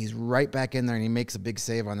goal, he's right back in there and he makes a big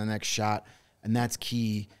save on the next shot, and that's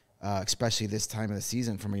key, especially this time of the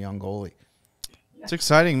season from a young goalie. It's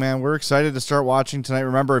exciting, man. We're excited to start watching tonight.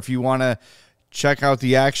 Remember, if you want to check out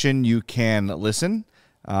the action, you can listen.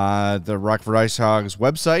 The Rockford IceHogs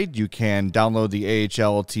website. You can download the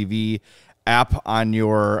AHL TV app on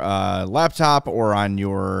your laptop or on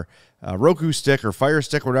your Roku stick or Fire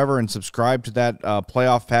Stick, whatever, and subscribe to that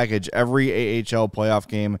playoff package. Every AHL playoff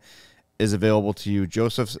game is available to you.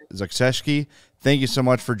 Joseph Zakrewski, thank you so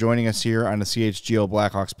much for joining us here on the CHGO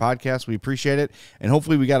Blackhawks podcast. We appreciate it, and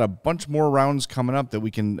hopefully we got a bunch more rounds coming up that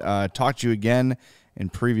we can talk to you again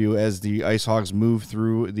and preview as the IceHogs move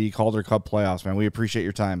through the Calder Cup playoffs, man. We appreciate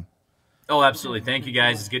your time. Oh, absolutely. Thank you,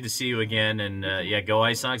 guys. It's good to see you again. And, go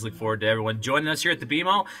IceHogs. Look forward to everyone joining us here at the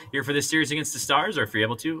BMO, here for this series against the Stars, or if you're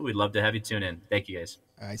able to, we'd love to have you tune in. Thank you, guys.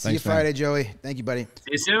 All right, see you Friday, Joey. Thank you, buddy.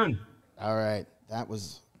 See you soon. All right. That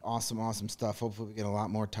was awesome stuff. Hopefully we get a lot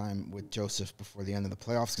more time with Joseph before the end of the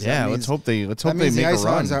playoffs. Yeah, let's hope they make a run. The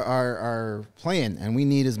IceHogs are playing, and we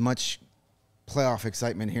need as much playoff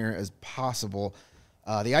excitement here as possible.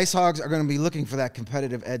 The IceHogs are going to be looking for that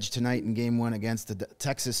competitive edge tonight in Game 1 against the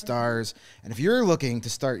Texas Stars. And if you're looking to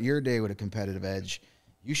start your day with a competitive edge,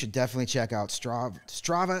 you should definitely check out Strava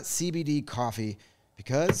CBD coffee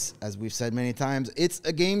because, as we've said many times, it's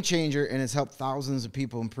a game changer and it's helped thousands of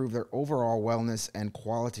people improve their overall wellness and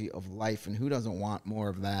quality of life. And who doesn't want more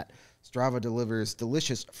of that? Strava delivers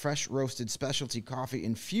delicious, fresh roasted specialty coffee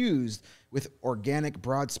infused with organic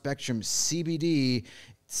broad spectrum CBD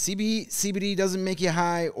CBD doesn't make you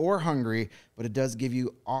high or hungry, but it does give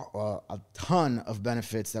you a ton of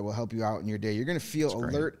benefits that will help you out in your day. You're going to feel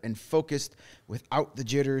alert and focused without the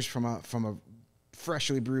jitters from a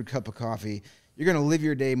freshly brewed cup of coffee. You're going to live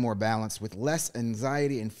your day more balanced with less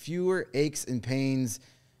anxiety and fewer aches and pains.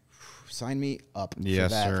 Sign me up for that.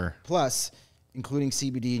 Yes, sir. Plus, including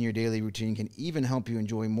CBD in your daily routine can even help you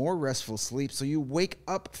enjoy more restful sleep, so you wake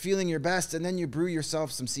up feeling your best, and then you brew yourself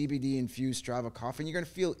some CBD-infused Strava coffee, and you're going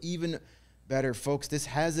to feel even better. Folks, this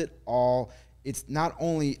has it all. It's not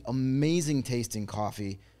only amazing tasting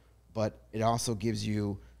coffee, but it also gives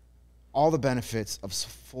you all the benefits of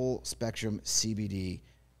full-spectrum CBD.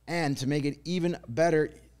 And to make it even better,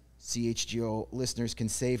 CHGO listeners can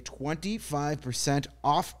save 25%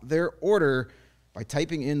 off their order by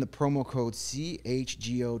typing in the promo code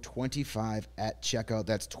CHGO25 at checkout.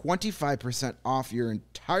 That's 25% off your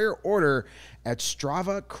entire order at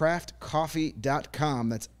StravaCraftCoffee.com.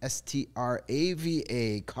 That's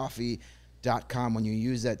STRAVA coffee.com when you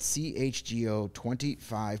use that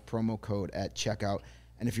CHGO25 promo code at checkout.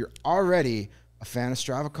 And if you're already a fan of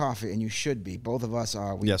Strava Coffee, and you should be, both of us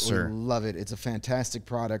are. We love it. It's a fantastic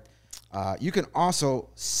product. You can also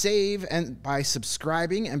save by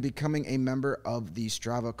subscribing and becoming a member of the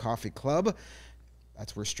Strava Coffee Club.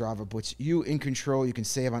 That's where Strava puts you in control. You can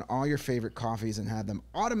save on all your favorite coffees and have them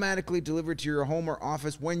automatically delivered to your home or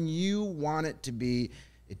office when you want it to be.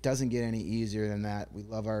 It doesn't get any easier than that. We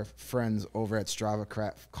love our friends over at Strava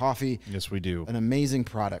Craft Coffee. Yes, we do. An amazing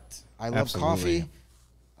product. I love coffee.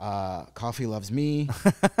 Coffee loves me.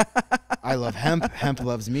 I love hemp. Hemp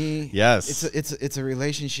loves me. Yes, it's a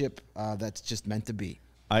relationship that's just meant to be.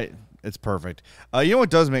 It's perfect. You know what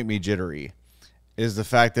does make me jittery is the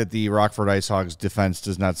fact that the Rockford IceHogs defense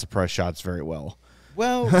does not suppress shots very well.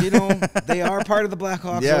 Well, they are part of the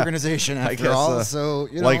Blackhawks organization after all. So,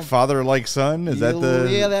 like father, like son. Is that the?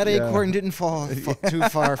 Yeah, that acorn didn't fall too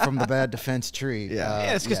far from the bad defense tree.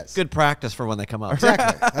 It's just good practice for when they come up.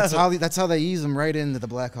 Exactly. That's how they ease them right into the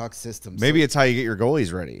Blackhawks system. Maybe it's how you get your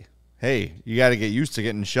goalies ready. Hey, you got to get used to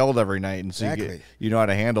getting shelled every night, and so you know how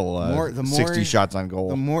to handle 60 shots on goal.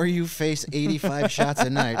 The more you face 85 shots a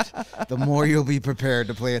night, the more you'll be prepared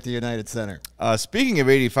to play at the United Center. Speaking of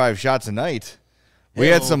 85 shots a night. We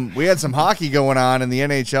had some hockey going on in the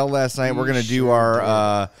NHL last night. We're going to do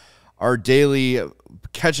our daily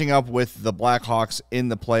catching up with the Blackhawks in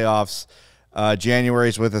the playoffs.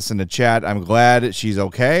 January's with us in the chat. I'm glad she's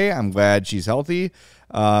okay. I'm glad she's healthy.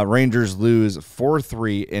 Rangers lose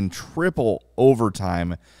 4-3 in triple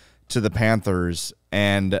overtime to the Panthers,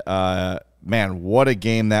 and man, what a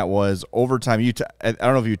game that was! Overtime. I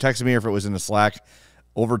don't know if you texted me or if it was in the Slack.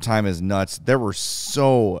 Overtime is nuts. There were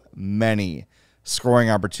so many scoring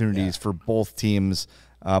opportunities for both teams,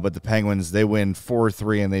 but the Penguins, they win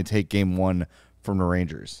 4-3 and they take game one from the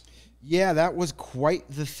Rangers. Yeah, that was quite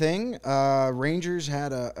the thing. Rangers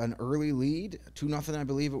had an early lead, 2-0 I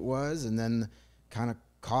believe it was, and then kind of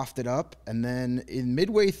coughed it up. And then in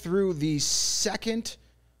midway through the second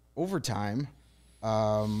overtime,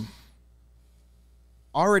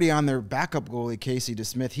 already on their backup goalie, Casey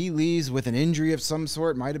DeSmith, he leaves with an injury of some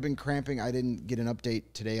sort, might have been cramping. I didn't get an update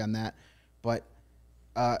today on that. But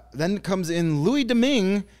then comes in Louis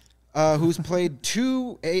Domingue, who's played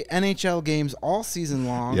 2 NHL games all season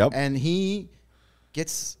long, and he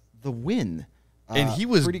gets the win. And he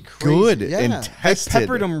was good and tested. They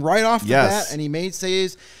peppered him right off the bat, and he made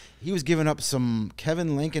saves. He was giving up some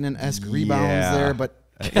Kevin Lankinen-esque rebounds there, but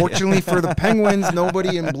fortunately for the Penguins,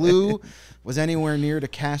 nobody in blue was anywhere near to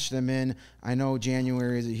cash them in. I know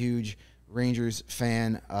January is a huge Rangers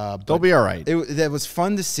fan. They'll be all right. That was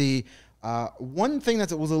fun to see. One thing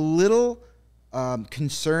that was a little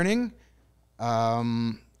concerning,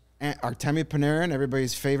 Artemi Panarin,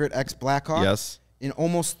 everybody's favorite ex-Blackhawk, in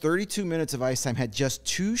almost 32 minutes of ice time, had just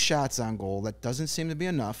 2 shots on goal. That doesn't seem to be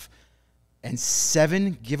enough. And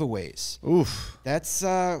 7 giveaways. Oof. That's,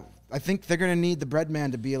 I think they're going to need the bread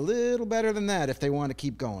man to be a little better than that if they want to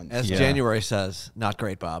keep going. As January says, not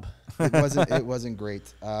great, Bob. It wasn't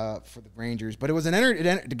great for the Rangers, but it was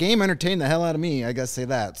the game entertained the hell out of me. I gotta say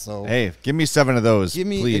that. So hey, give me 7 of those. Give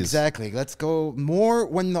me please. Exactly. Let's go more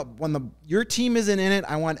when your team isn't in it.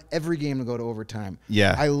 I want every game to go to overtime.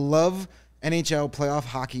 Yeah, I love NHL playoff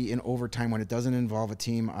hockey in overtime when it doesn't involve a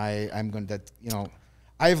team. I'm going to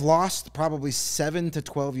I've lost probably 7 to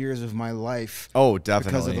 12 years of my life. Oh,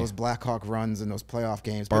 definitely. Because of those Blackhawk runs and those playoff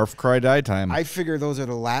games. Barf, cry, die time. I figure those are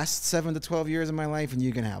the last 7 to 12 years of my life, and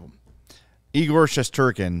you can have them. Igor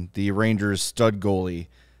Shesterkin, the Rangers stud goalie,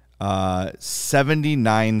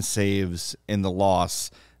 79 saves in the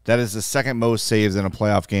loss. That is the second most saves in a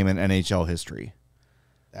playoff game in NHL history.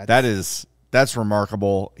 That is That's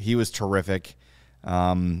remarkable. He was terrific.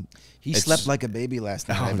 He slept like a baby last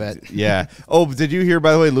night, I bet. Yeah. Oh, did you hear,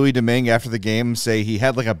 by the way, Louis Domingue after the game say he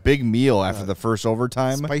had like a big meal after the first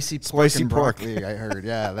overtime? Spicy pork. Broccoli, I heard.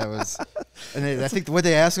 Yeah, that was. And I think what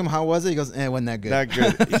they asked him, how was it? He goes, it wasn't that good. Not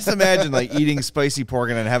good. Just imagine like eating spicy pork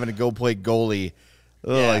and then having to go play goalie.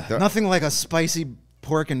 Yeah, nothing like a spicy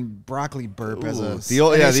pork and broccoli burp as a the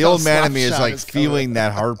old man in me is like feeling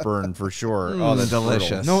that heartburn for sure. Oh, that's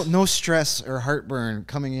delicious. No stress or heartburn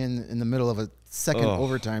coming in the middle of a second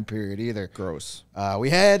overtime period either. Gross. We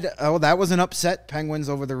had that was an upset. Penguins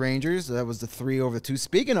over the Rangers. That was the 3-2.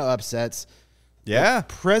 Speaking of upsets, yeah,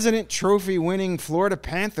 President Trophy winning Florida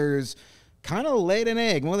Panthers kind of laid an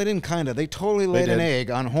egg. Well, they didn't kind of. They totally laid an egg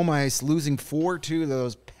on home ice, losing 4-2 to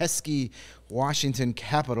those pesky Washington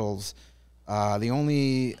Capitals. The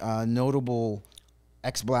only notable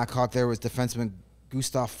ex-Blackhawk there was defenseman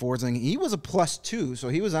Gustav Forsling. He was a +2, so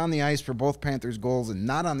he was on the ice for both Panthers goals and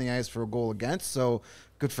not on the ice for a goal against, so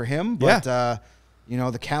good for him. But,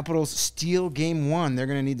 the Capitals steal game 1. They're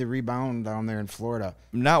going to need to rebound down there in Florida.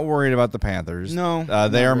 I'm not worried about the Panthers. No.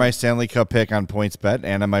 They are my Stanley Cup pick on PointsBet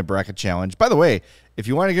and on my bracket challenge. By the way, if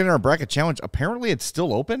you want to get in our bracket challenge, apparently it's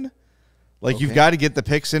still open. You've got to get the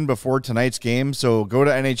picks in before tonight's game. So go to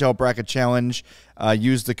NHL Bracket Challenge,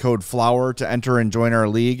 use the code FLOWER to enter and join our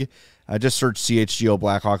league. Just search CHGO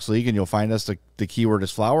Blackhawks League, and you'll find us. The keyword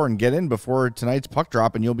is flower, and get in before tonight's puck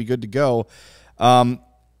drop, and you'll be good to go.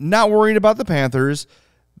 Not worried about the Panthers.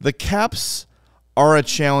 The Caps are a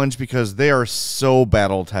challenge because they are so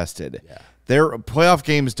battle-tested. Yeah. Their playoff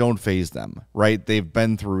games don't faze them, right? They've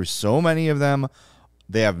been through so many of them.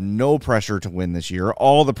 They have no pressure to win this year.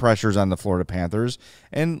 All the pressure's on the Florida Panthers.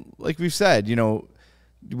 And like we've said,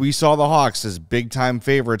 we saw the Hawks as big-time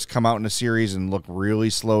favorites come out in a series and look really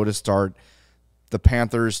slow to start. The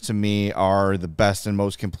Panthers, to me, are the best and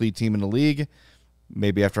most complete team in the league.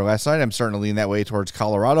 Maybe after last night, I'm starting to lean that way towards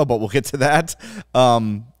Colorado, but we'll get to that.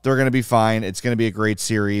 They're going to be fine. It's going to be a great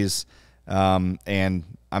series, and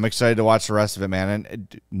I'm excited to watch the rest of it, man.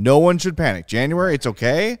 And no one should panic. January, it's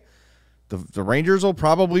okay. The Rangers will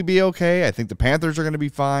probably be okay. I think the Panthers are going to be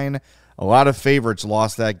fine. A lot of favorites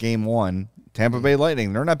lost that game 1. Tampa Bay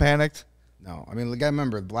Lightning, they're not panicked. No. I mean, you got to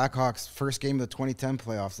remember, the Blackhawks' first game of the 2010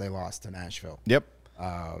 playoffs, they lost to Nashville. Yep.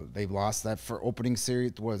 They lost that for opening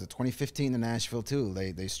series. What was it, 2015 to Nashville, too?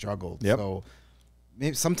 They struggled. Yep. So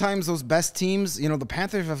maybe sometimes those best teams, the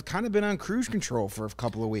Panthers have kind of been on cruise control for a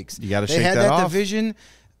couple of weeks. You got to shake that off. They had that division.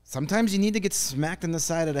 Sometimes you need to get smacked in the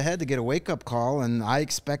side of the head to get a wake-up call, and I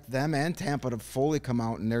expect them and Tampa to fully come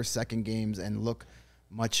out in their second games and look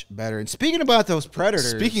much better. And speaking about those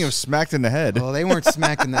Predators. Speaking of smacked in the head. Well, they weren't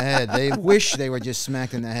smacked in the head. They wish they were just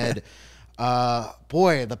smacked in the head.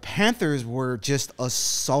 Boy, the Panthers were just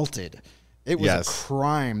assaulted. It was a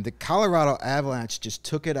crime. The Colorado Avalanche just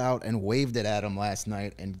took it out and waved it at them last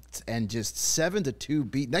night and just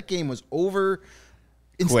 7-2 beat. That game was over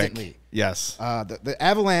instantly. Quick. Yes. The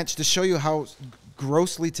Avalanche, to show you how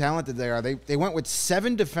grossly talented they are, they went with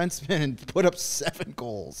 7 defensemen and put up 7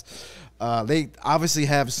 goals. They obviously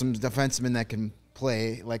have some defensemen that can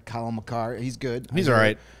play, like Colin McCarr. He's good. He's all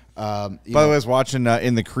right. By the way, I was watching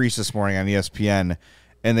In the Crease this morning on ESPN,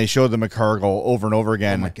 and they showed the McCarr goal over and over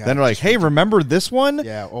again. Then they're like, hey, remember this one?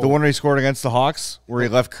 Yeah. The one where he scored against the Hawks, where he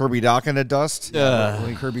left Kirby Dach in the dust?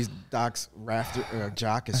 Kirby Dach's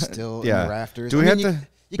jock is still in the rafters. Do we have to...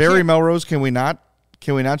 Barry Melrose, can we not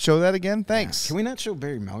show that again? Thanks. Yeah. Can we not show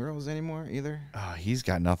Barry Melrose anymore either? He's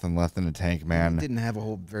got nothing left in the tank, man. He didn't have a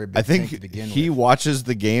whole very big tank to begin with. He watches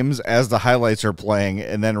the games as the highlights are playing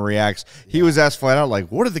and then reacts. He was asked flat out, like,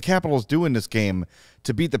 what did the Capitals do in this game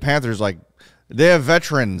to beat the Panthers? Like, they have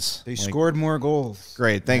veterans. They scored more goals.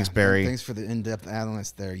 Great. Thanks, Barry. Thanks for the in-depth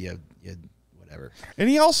analysis there. You whatever. And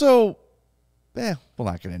he also, we'll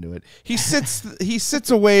not get into it. He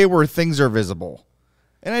sits away where things are visible.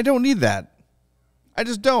 And I don't need that. I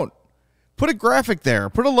just don't. Put a graphic there.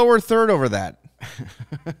 Put a lower third over that.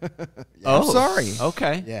 I'm sorry.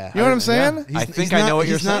 Okay. Yeah. You know what I'm saying? I think I know what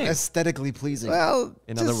you're saying. He's not aesthetically pleasing. Well,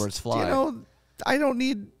 in other words, fly. I don't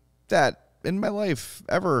need that in my life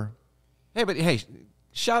ever. Hey,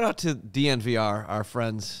 shout out to DNVR, our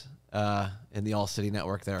friends in the All City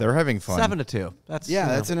Network there. They're having fun. 7-2.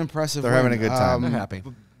 That's an impressive They're having a good time. They're happy.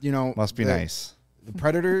 Must be nice. The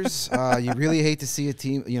Predators, you really hate to see a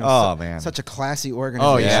team, man, such a classy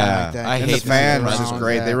organization like that. I hate the fans. It's just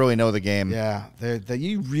great. They really know the game. Yeah,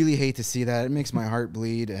 you really hate to see that. It makes my heart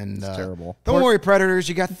bleed. And it's terrible. Don't worry, Predators.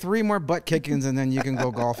 You got 3 more butt kickings, and then you can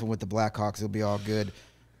go golfing with the Blackhawks. It'll be all good.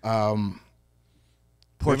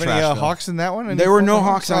 Poor Do you have any Trashville. Hawks in that one? Any There were no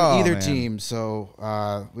Florida Hawks on either man. team,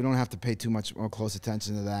 so we don't have to pay too much more close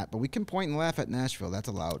attention to that. But we can point and laugh at Nashville. That's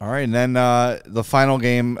allowed. All right, and then the final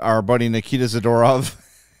game, our buddy Nikita Zadorov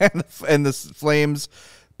and the Flames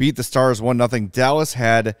beat the Stars 1-0. Dallas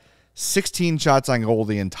had 16 shots on goal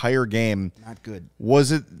the entire game. Not good.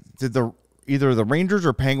 Did either the Rangers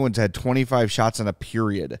or Penguins had 25 shots in a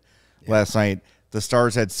period last night? The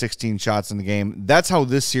Stars had 16 shots in the game. That's how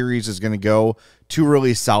this series is going to go. Two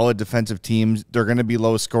really solid defensive teams. They're going to be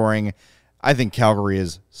low scoring. I think Calgary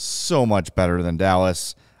is so much better than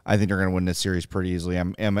Dallas. I think they're going to win this series pretty easily.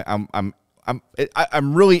 I'm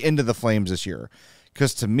really into the Flames this year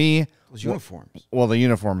because to me, Those uniforms. well, the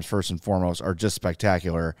uniforms first and foremost are just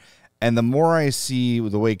spectacular. And the more I see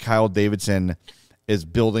the way Kyle Davidson is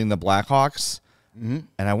building the Blackhawks, and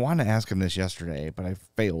I wanted to ask him this yesterday, but I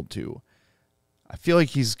failed to. I feel like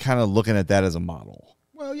he's kind of looking at that as a model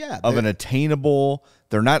Well, yeah. of an attainable.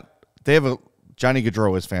 Johnny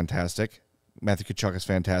Gaudreau is fantastic. Matthew Tkachuk is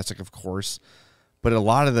fantastic, of course. But a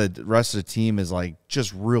lot of the rest of the team is like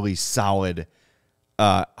just really solid,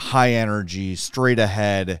 high energy, straight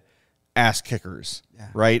ahead ass kickers,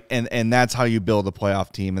 right? And that's how you build a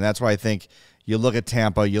playoff team. And that's why I think you look at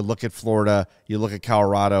Tampa, you look at Florida, you look at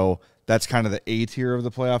Colorado. That's kind of the A tier of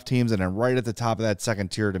the playoff teams. And then right at the top of that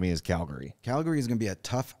second tier to me is Calgary. Calgary is going to be a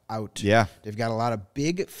tough out. Yeah. They've got a lot of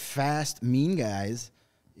big, fast, mean guys.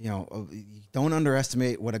 You know, don't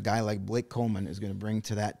underestimate what a guy like Blake Coleman is going to bring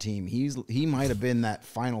to that team. He might have been that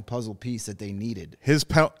final puzzle piece that they needed.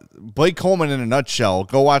 Blake Coleman in a nutshell,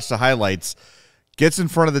 go watch the highlights, gets in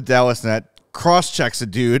front of the Dallas net, cross-checks a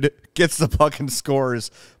dude, gets the puck and scores,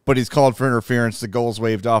 but he's called for interference. The goal's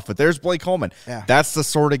waved off. But there's Blake Coleman. Yeah. That's the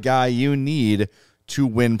sort of guy you need to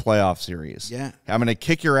win playoff series. Yeah. I'm going to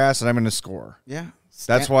kick your ass, and I'm going to score. Yeah.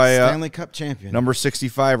 That's why Stanley Cup champion. Number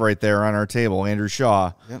 65 right there on our table, Andrew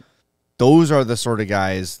Shaw. Yep. Those are the sort of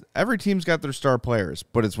guys. Every team's got their star players,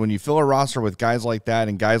 but it's when you fill a roster with guys like that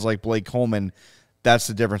and guys like Blake Coleman, that's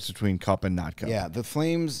the difference between cup and not cup. Yeah, the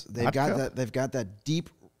Flames, they've got that deep,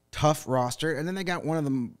 tough roster, and then they got one of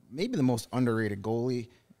them, maybe the most underrated goalie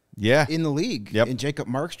in the league. Yep. In Jacob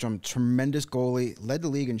Markstrom, tremendous goalie, led the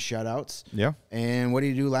league in shutouts. Yeah. And what did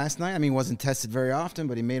he do last night? I mean, he wasn't tested very often,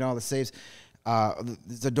 but he made all the saves.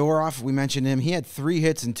 Zadorov, we mentioned him. He had 3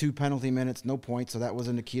 hits and 2 penalty minutes, no points. So that was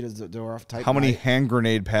a Nikita Zadorov type. How many night. hand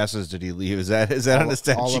grenade passes did he leave? Is that on the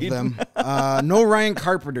stat All sheet? of them. No Ryan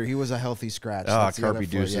Carpenter. He was a healthy scratch. That's the other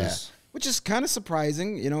Carpy four, deuces. yeah. Which is kind of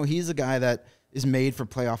surprising. You know, he's a guy that is made for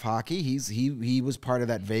playoff hockey. He was part of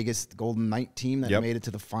that Vegas Golden Knight team that made it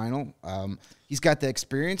to the final. He's got the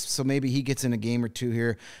experience, so maybe he gets in a game or two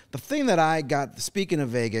here. The thing that I got, speaking of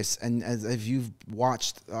Vegas, and as you've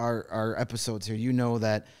watched our episodes here, you know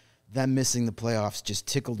that them missing the playoffs just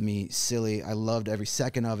tickled me silly. I loved every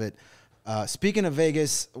second of it. Speaking of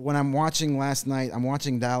Vegas, when I'm watching last night, I'm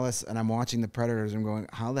watching Dallas and I'm watching the Predators. I'm going,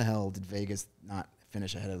 how the hell did Vegas not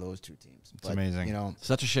finish ahead of those two teams? It's amazing. You know,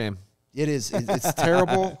 Such a shame. it is. It's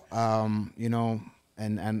terrible. You know,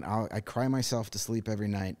 and I cry myself to sleep every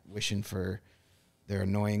night wishing for their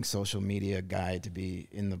annoying social media guy to be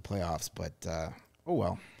in the playoffs. But oh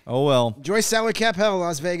well. Oh, well. Enjoy salary cap hell,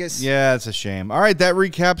 Las Vegas. Yeah, it's a shame. All right, that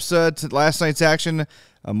recaps last night's action.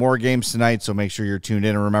 More games tonight, so make sure you're tuned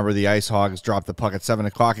in. And remember, the IceHogs drop the puck at 7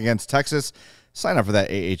 o'clock against Texas. Sign up for that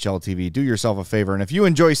AHL TV. Do yourself a favor. And if you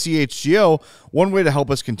enjoy CHGO, one way to help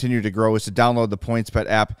us continue to grow is to download the PointsBet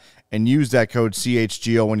app and use that code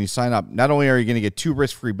CHGO when you sign up. Not only are you going to get 2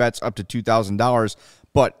 risk-free bets up to $2,000,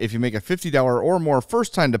 but if you make a $50 or more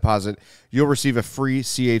first-time deposit, you'll receive a free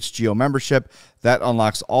CHGO membership. That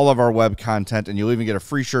unlocks all of our web content, and you'll even get a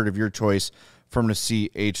free shirt of your choice from the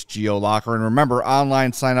CHGO locker. And remember,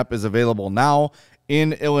 online sign-up is available now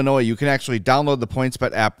in Illinois. You can actually download the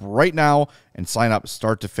PointsBet app right now and sign up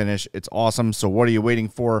start to finish. It's awesome. So what are you waiting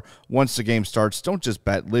for? Once the game starts, don't just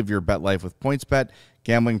bet. Live your bet life with PointsBet.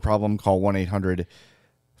 Gambling problem, call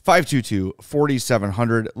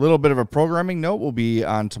 1-800-522-4700. A little bit of a programming note will be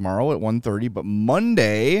on tomorrow at 1:30, but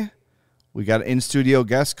Monday we got an in-studio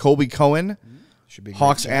guest, Colby Cohen. Should be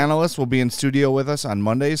Hawks analyst will be in studio with us on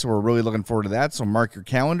Monday, so we're really looking forward to that. So mark your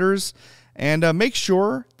calendars and make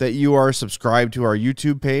sure that you are subscribed to our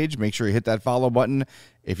YouTube page. Make sure you hit that follow button.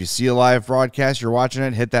 If you see a live broadcast, you're watching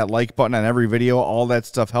it, hit that like button on every video. All that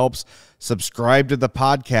stuff helps. Subscribe to the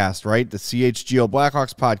podcast, right? The CHGO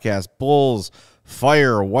Blackhawks podcast, Bulls,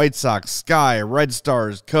 Fire, White Sox, Sky, Red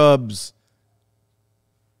Stars, Cubs,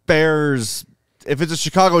 Bears, if it's a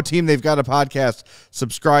Chicago team, they've got a podcast.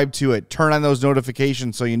 Subscribe to it. Turn on those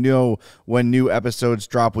notifications so you know when new episodes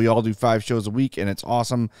drop. We all do 5 shows a week, and it's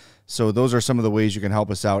awesome. So those are some of the ways you can help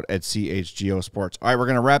us out at CHGO Sports. All right, we're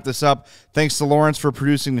going to wrap this up. Thanks to Lawrence for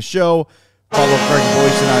producing the show. Follow Greg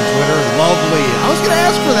Boysen on Twitter. Lovely. I was going to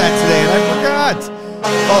ask for that today, and I forgot.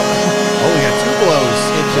 Oh, we got 2 blows.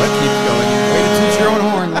 It just keeps going. Way to toot your own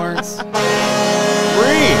horn, Lawrence. 3.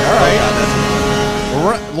 All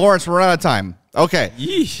right. Lawrence, we're out of time. Okay.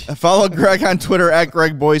 Yeesh. Follow Greg on Twitter at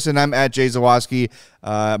Greg Boysen. I'm at Jay Zawaski.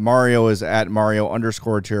 Mario is at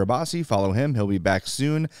Mario_Tirabassi. Follow him. He'll be back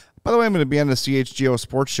soon. By the way, I'm going to be on the CHGO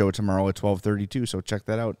Sports Show tomorrow at 12:32, so check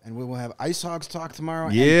that out. And we will have IceHogs talk tomorrow.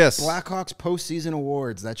 Yes. And Blackhawks postseason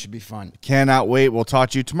awards. That should be fun. Cannot wait. We'll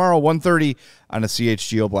talk to you tomorrow, 1:30 on the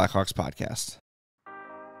CHGO Blackhawks Podcast.